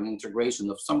pro-Western integration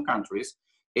of some countries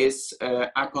is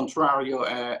a contrario,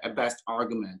 a best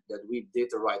argument that we did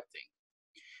the right thing.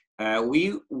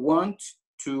 We want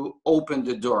to open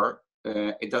the door.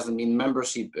 It doesn't mean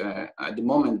membership at the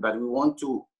moment, but we want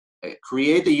to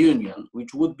create a union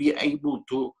which would be able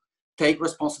to take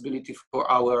responsibility for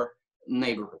our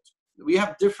neighborhood. We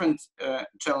have different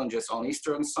challenges on the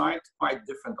eastern side, quite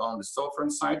different on the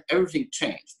southern side. Everything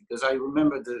changed because I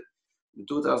remember the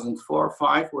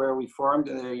 2004-5, where we formed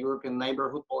the European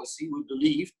neighborhood policy. We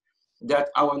believed that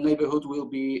our neighborhood will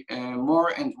be more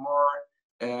and more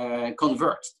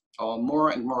converged, or more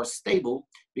and more stable,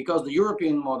 because the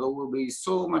European model will be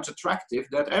so much attractive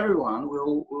that everyone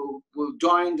will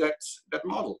join that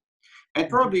model. And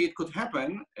probably it could happen,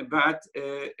 but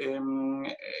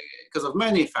because of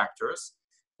many factors,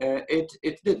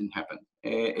 it didn't happen.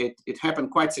 It happened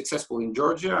quite successfully in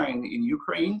Georgia and in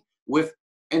Ukraine, with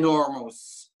enormous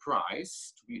price,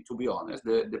 to be honest.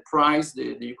 The price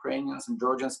the Ukrainians and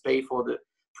Georgians pay for the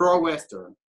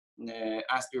pro-Western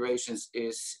aspirations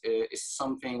is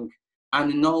something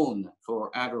unknown for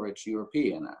average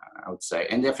European, I would say.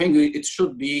 And I think it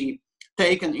should be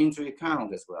taken into account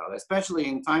as well, especially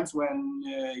in times when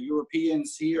Europeans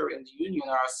here in the Union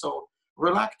are so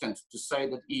reluctant to say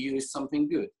that EU is something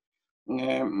good.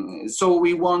 So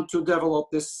we want to develop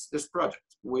this project.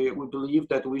 We believe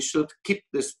that we should keep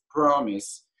this promise,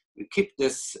 keep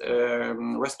this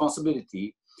responsibility,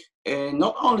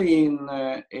 not only in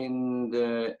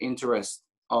the interest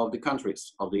of the countries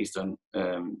of the Eastern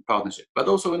Partnership, but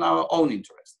also in our own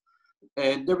interest.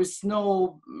 There is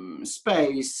no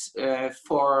space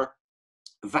for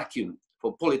vacuum,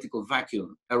 for political vacuum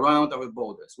around our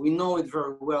borders. We know it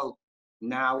very well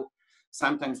now,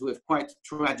 sometimes with quite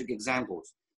tragic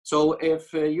examples. So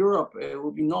if Europe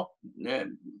will be not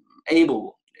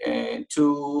able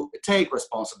to take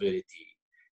responsibility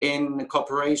in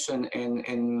cooperation,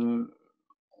 in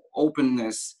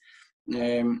openness,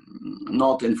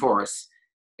 not in force,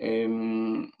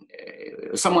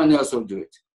 someone else will do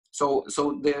it. So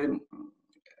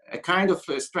a kind of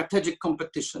strategic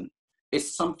competition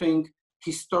is something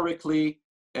historically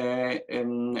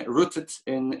rooted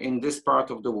in this part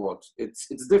of the world.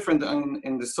 It's different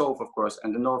in the south, of course,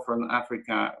 and the northern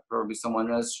Africa. Probably someone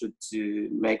else should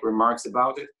make remarks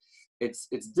about it.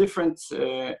 It's different,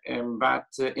 but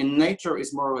in nature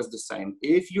is more or less the same.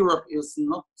 If Europe is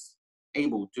not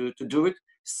able to do it,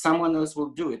 someone else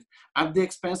will do it at the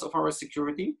expense of our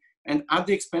security and at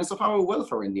the expense of our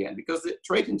welfare in the end, because the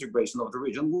trade integration of the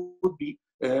region would be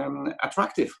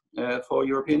attractive for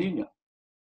European Union.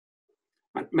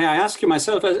 May I ask you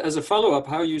myself, as a follow-up,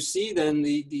 how you see then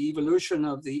the evolution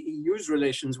of the EU's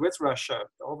relations with Russia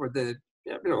over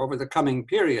the coming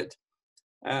period?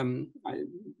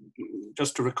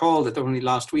 Just to recall that only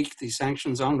last week the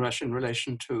sanctions on Russia in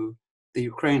relation to the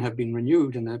Ukraine have been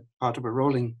renewed in a part of a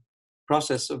rolling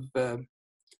process of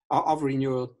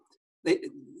renewal.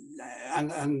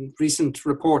 And recent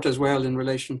report as well in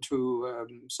relation to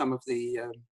some of the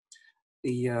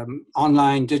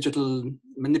online digital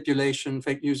manipulation,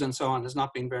 fake news, and so on has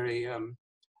not been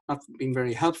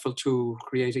very helpful to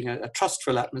creating a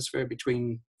trustful atmosphere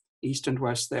between East and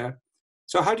West there.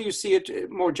 So how do you see it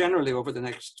more generally over the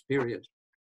next period,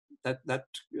 that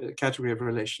category of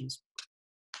relations?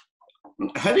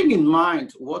 Having in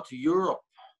mind what Europe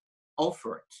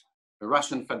offered the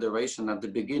Russian Federation at the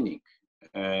beginning,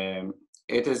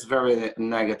 it is very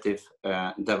negative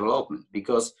development,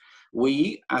 because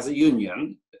we, as a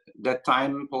union, that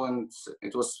time Poland,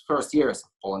 it was first years of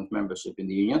Poland membership in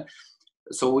the union,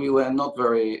 so we were not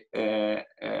very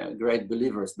great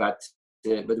believers, but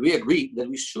we agreed that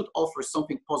we should offer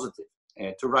something positive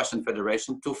to Russian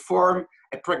Federation to form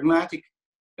a pragmatic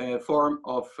form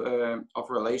of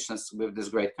relations with this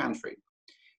great country,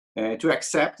 to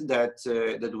accept that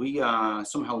we are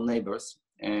somehow neighbors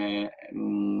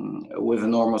with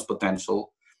enormous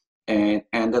potential,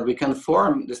 and that we can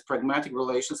form these pragmatic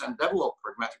relations and develop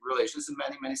pragmatic relations in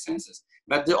many, many senses.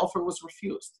 But the offer was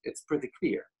refused. It's pretty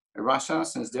clear. Russia,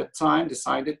 since that time,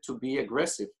 decided to be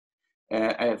aggressive,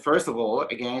 first of all,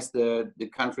 against the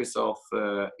countries of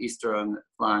eastern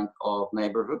flank of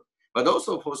neighborhood, but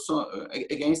also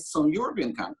against some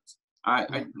European countries.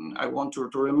 I want to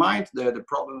remind the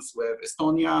problems with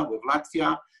Estonia, with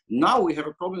Latvia. Now we have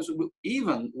problems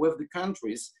even with the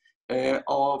countries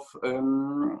of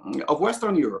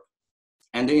Western Europe,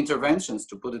 and the interventions,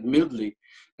 to put it mildly,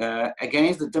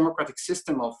 against the democratic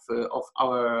system of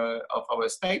our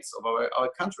states, of our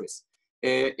countries,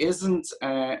 isn't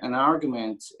an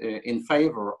argument in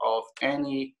favor of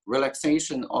any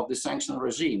relaxation of the sanction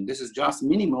regime. This is just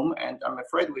minimum, and I'm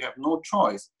afraid we have no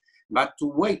choice but to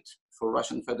wait for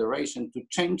Russian Federation to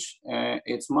change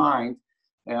its mind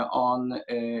on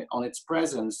its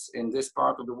presence in this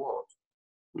part of the world.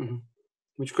 Mm-hmm.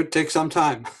 Which could take some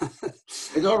time.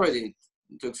 It already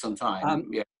took some time,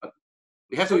 yeah. But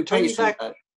we have to be patient.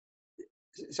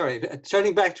 sorry,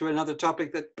 turning back to another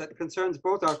topic that concerns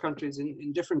both our countries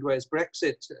in different ways.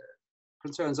 Brexit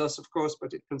concerns us, of course,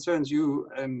 but it concerns you.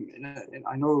 I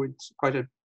know it's quite a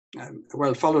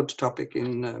well-followed topic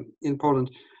in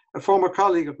Poland. A former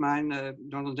colleague of mine,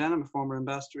 Donald Denham, a former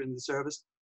ambassador in the service,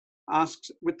 asks,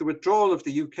 with the withdrawal of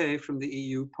the UK from the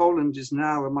EU, Poland is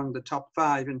now among the top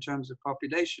 5 in terms of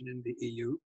population in the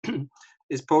EU.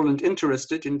 Is Poland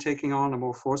interested in taking on a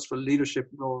more forceful leadership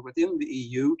role within the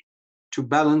EU to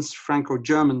balance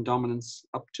Franco-German dominance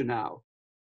up to now?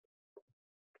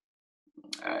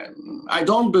 I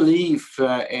don't believe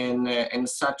in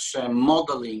such a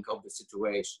modeling of the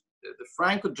situation. The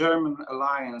Franco-German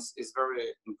alliance is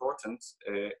very important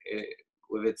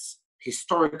with its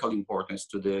historical importance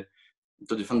to the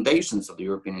foundations of the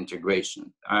European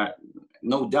integration.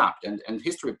 No doubt, and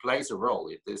history plays a role.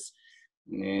 It is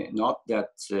not that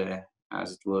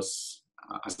as it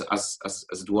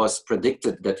was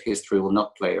predicted that history will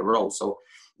not play a role. So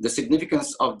the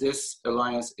significance of this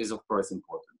alliance is of course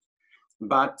important.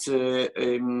 But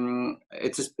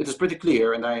it is pretty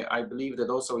clear, and I believe that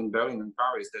also in Berlin and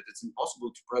Paris, that it's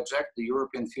impossible to project the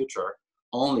European future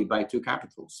only by 2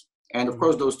 capitals. And of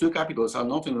course, those 2 capitals are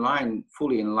not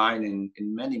fully in line in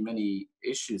many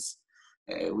issues.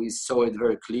 We saw it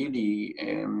very clearly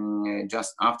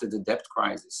just after the debt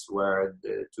crisis, where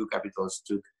the 2 capitals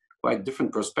took quite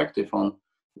different perspective on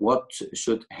what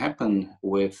should happen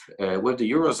with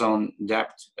the Eurozone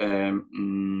debt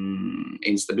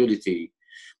instability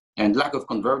and lack of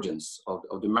convergence of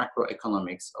the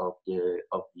macroeconomics of the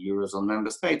Eurozone member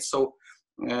states. So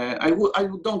I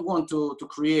don't want to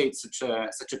create such a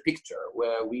picture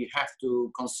where we have to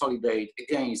consolidate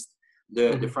against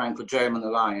the Franco-German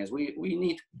alliance. We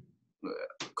need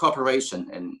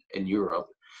cooperation in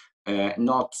Europe,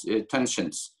 not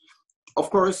tensions. Of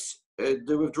course,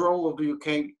 the withdrawal of the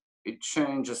UK, it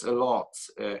changes a lot,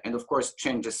 and of course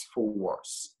changes for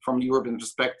worse. From the European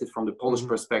perspective, from the Polish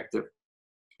perspective,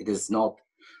 it is not.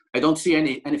 I don't see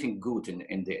anything good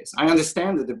in this. I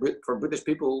understand that for British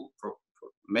people, for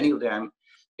many of them,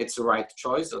 it's the right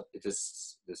choice. It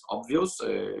is obvious.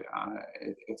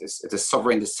 It is a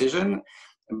sovereign decision,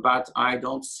 but I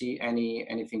don't see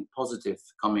anything positive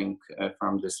coming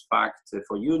from this fact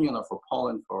for Union or for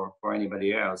Poland or for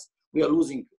anybody else. We are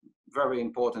losing very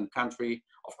important country,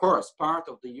 of course, part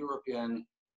of the European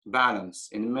balance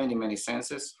in many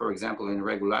senses, for example, in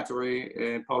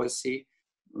regulatory policy.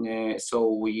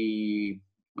 So we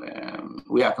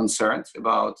are concerned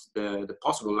about the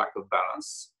possible lack of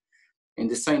balance. In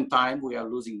the same time, we are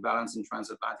losing balance in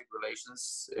transatlantic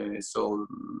relations. So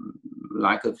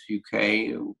lack of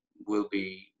UK will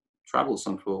be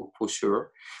troublesome for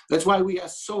sure. That's why we are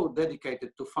so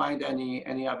dedicated to find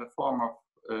any other form of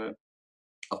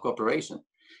cooperation.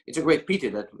 It's a great pity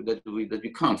that we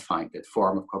can't find that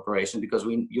form of cooperation, because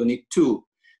you need 2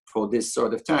 for this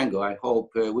sort of tango. I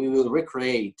hope we will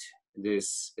recreate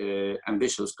this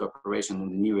ambitious cooperation in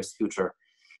the nearest future,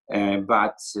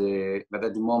 but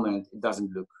at the moment it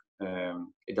doesn't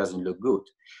look good.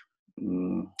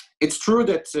 It's true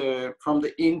that from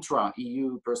the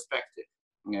intra-EU perspective,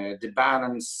 the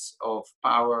balance of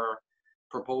power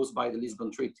proposed by the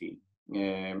Lisbon Treaty,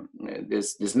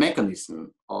 this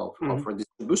mechanism of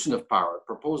redistribution of power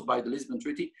proposed by the Lisbon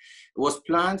Treaty, was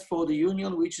planned for the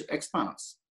Union which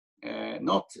expands,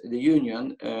 not the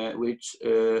Union which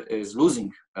is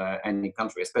losing any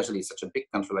country, especially such a big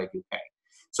country like UK.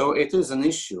 So it is an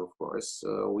issue, of course.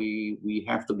 We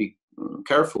have to be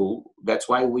careful. That's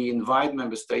why we invite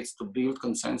member states to build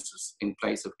consensus in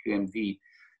place of QMV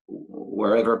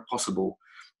wherever possible.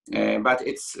 But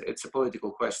it's a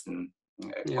political question,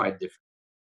 quite different.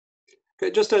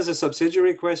 Okay, just as a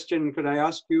subsidiary question, could I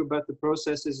ask you about the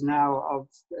processes now of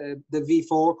the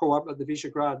V4 co-op, the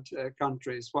Visegrad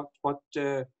countries? What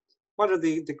are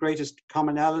the greatest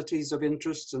commonalities of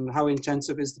interests, and how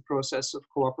intensive is the process of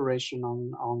cooperation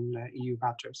on EU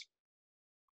matters?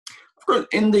 Of course,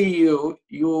 in the EU,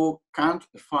 you can't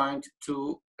find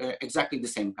 2 exactly the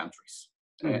same countries.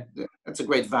 That's a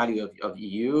great value of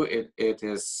EU. It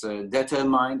is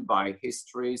determined by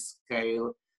history,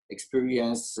 scale,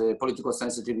 experience, political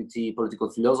sensitivity, political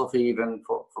philosophy, even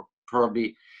for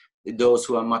probably those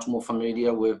who are much more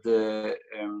familiar with the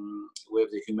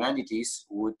humanities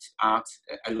would add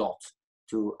a lot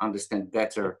to understand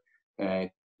better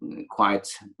quite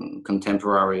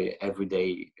contemporary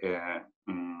everyday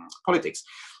politics.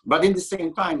 But in the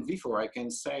same time, V4, I can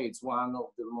say it's one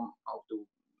of the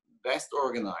best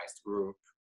organized group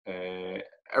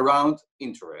around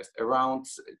interest, around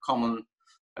common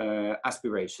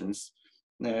aspirations.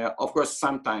 Of course,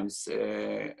 sometimes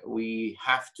we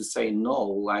have to say no,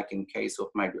 like in case of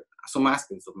some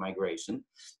aspects of migration.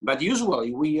 But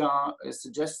usually we are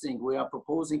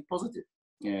proposing positive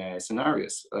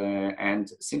scenarios, and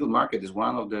single market is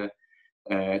one of the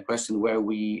questions where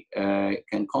we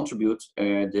can contribute.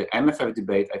 The MFF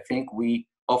debate, I think we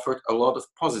offered a lot of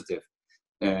positive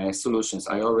solutions.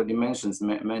 I already mentioned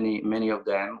many of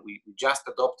them. We just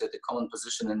adopted a common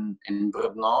position in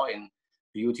Brno, in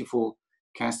beautiful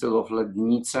Castle of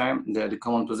Lednice, the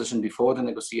common position before the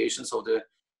negotiations of the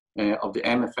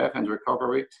MFF and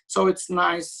recovery. So it's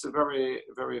nice, very,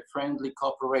 very friendly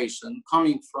cooperation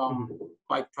coming from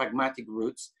quite pragmatic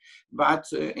roots. But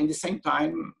in the same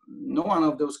time, no one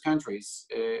of those countries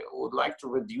would like to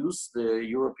reduce the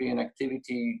European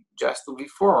activity just to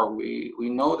before. We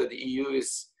know that the EU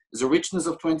is a richness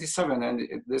of 27, and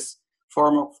this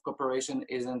form of cooperation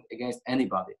isn't against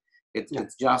anybody.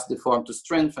 It's just the form to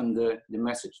strengthen the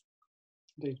message.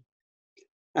 Indeed.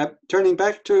 Turning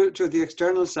back to the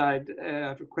external side, I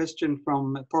have a question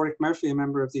from Pádraig Murphy, a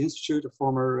member of the Institute, a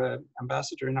former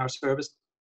ambassador in our service.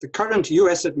 The current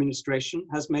US administration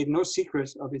has made no secret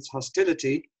of its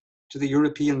hostility to the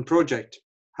European project.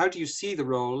 How do you see the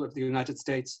role of the United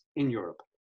States in Europe?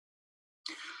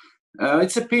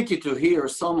 It's a pity to hear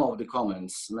some of the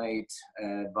comments made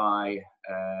by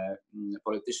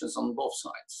politicians on both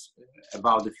sides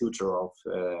about the future of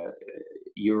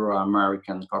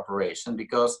Euro-American cooperation,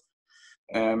 because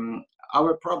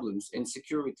our problems in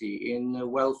security, in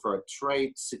welfare,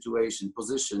 trade situation,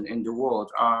 position in the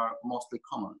world are mostly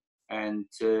common, and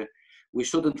we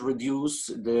shouldn't reduce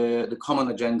the common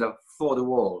agenda for the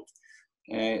world.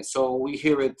 So we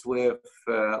hear it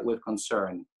with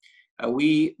concern.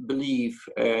 We believe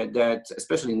that,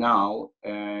 especially now,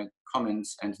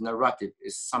 comments and narrative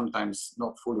is sometimes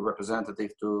not fully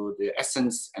representative to the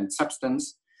essence and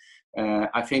substance.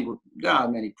 I think there are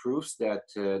many proofs that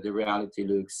the reality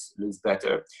looks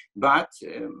better, but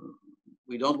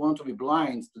we don't want to be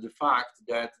blind to the fact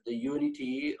that the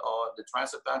unity or the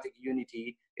transatlantic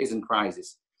unity is in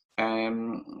crisis.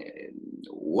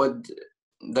 What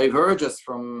diverges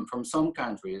from some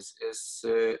countries is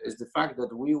the fact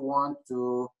that we want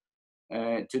to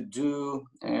do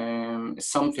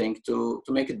something to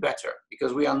make it better,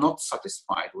 because we are not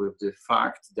satisfied with the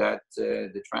fact that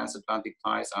the transatlantic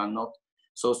ties are not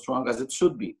so strong as it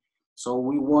should be. So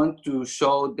we want to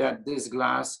show that this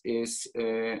glass is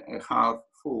half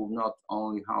full, not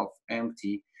only half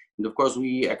empty. And of course,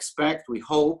 we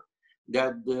hope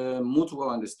that the mutual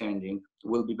understanding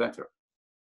will be better.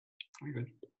 Very good.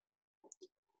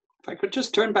 If I could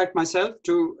just turn back myself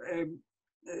to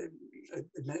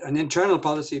an internal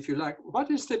policy, if you like. What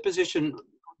is the position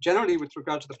generally with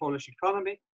regard to the Polish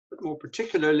economy, but more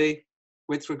particularly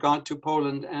with regard to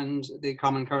Poland and the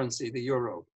common currency, the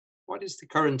euro? What is the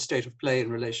current state of play in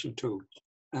relation to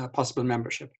possible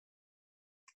membership?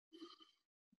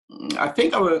 I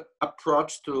think our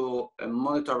approach to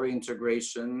monetary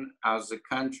integration as a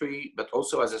country, but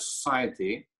also as a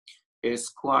society, is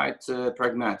quite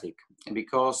pragmatic,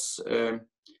 because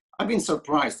I've been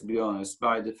surprised, to be honest,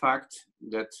 by the fact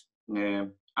that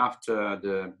after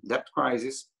the debt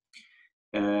crisis,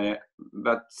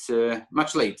 but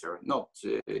much later, not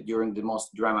during the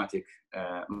most dramatic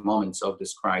moments of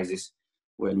this crisis,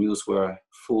 where news were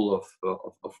full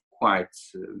of quite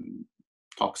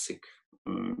toxic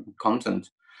content,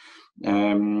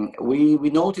 we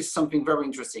noticed something very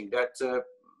interesting, that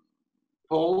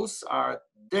Poles are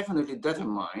definitely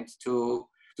determined to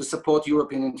support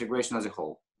European integration as a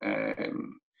whole.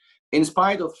 In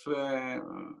spite of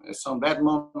some bad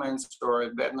moments or a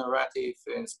bad narrative,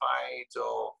 in spite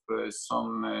of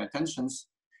some tensions,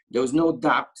 there was no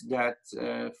doubt that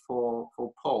for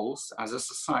Poles as a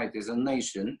society, as a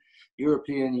nation,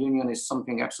 European Union is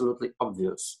something absolutely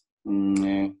obvious.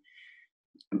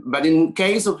 But in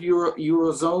case of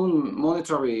Eurozone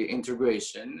monetary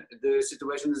integration, the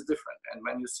situation is different. And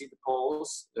when you see the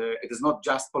Poles, it is not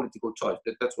just political choice.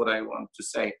 That's what I want to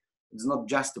say. It's not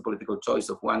just a political choice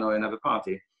of one or another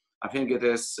party. I think it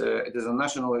is a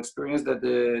national experience that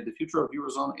the future of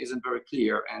Eurozone isn't very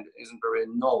clear and isn't very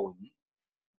known.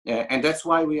 And that's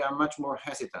why we are much more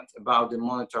hesitant about the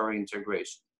monetary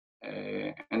integration.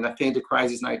 And I think the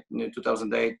crisis in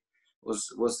 2008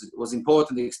 was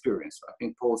important experience. I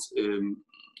think Poles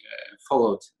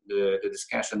followed the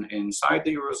discussion inside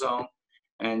the Eurozone,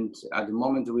 and at the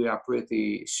moment we are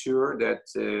pretty sure that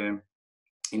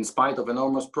in spite of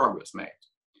enormous progress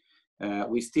made,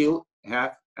 we still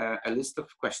have a list of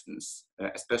questions,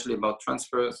 especially about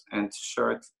transfers and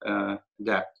shared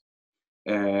debt,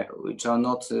 which are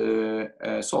not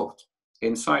solved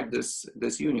inside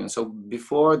this union. So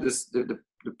before the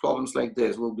problems like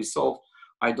this will be solved,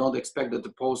 I don't expect that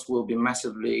the polls will be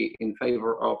massively in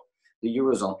favor of the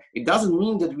Eurozone. It doesn't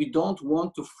mean that we don't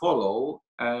want to follow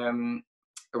a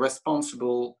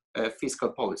responsible fiscal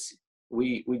policy.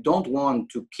 We don't want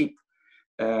to keep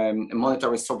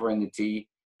monetary sovereignty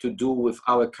to do with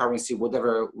our currency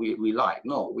whatever we like.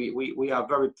 No, we are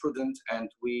very prudent, and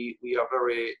we are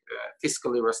very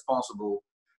fiscally responsible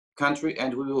country,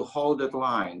 and we will hold that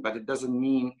line. But it doesn't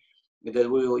mean that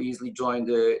we will easily join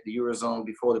the Eurozone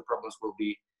before the problems will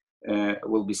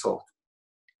be solved.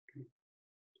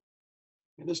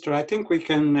 Minister, I think we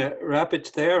can wrap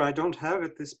it there. I don't have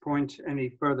at this point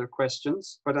any further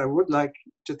questions, but I would like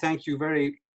to thank you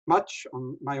very much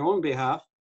on my own behalf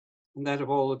and that of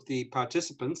all of the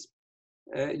participants.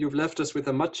 You've left us with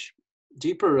a much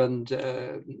deeper and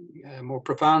more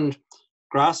profound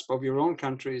grasp of your own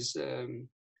country's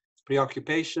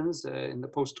preoccupations in the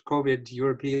post-COVID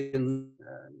European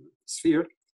sphere,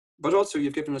 but also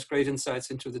you've given us great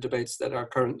insights into the debates that are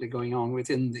currently going on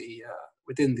within the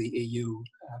EU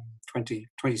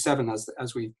 2027,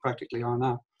 as we practically are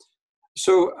now.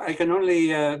 So I can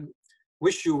only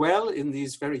wish you well in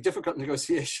these very difficult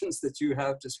negotiations that you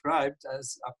have described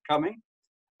as upcoming.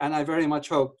 And I very much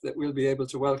hope that we'll be able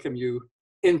to welcome you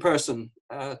in person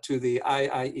to the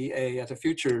IIEA at a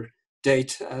future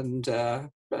date, and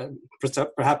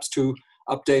perhaps to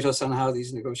update us on how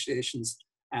these negotiations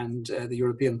and the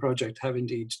European project have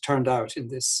indeed turned out in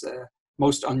this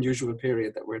most unusual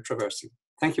period that we're traversing.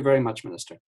 Thank you very much,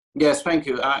 Minister. Yes, thank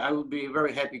you. I would be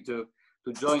very happy to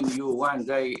join you one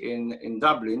day in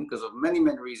Dublin, because of many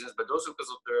reasons, but also because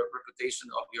of the reputation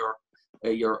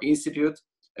of your institute.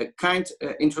 A kind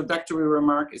introductory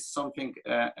remark is something,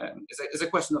 is a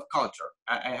question of culture.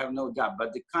 I have no doubt,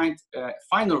 but the kind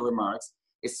final remarks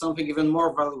is something even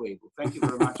more valuable. Thank you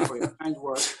very much for your kind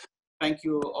words. Thank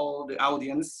you all the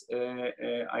audience.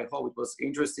 I hope it was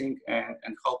interesting,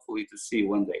 and hopefully to see you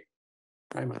one day.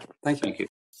 Very much. Thank you. Thank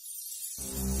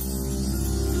you.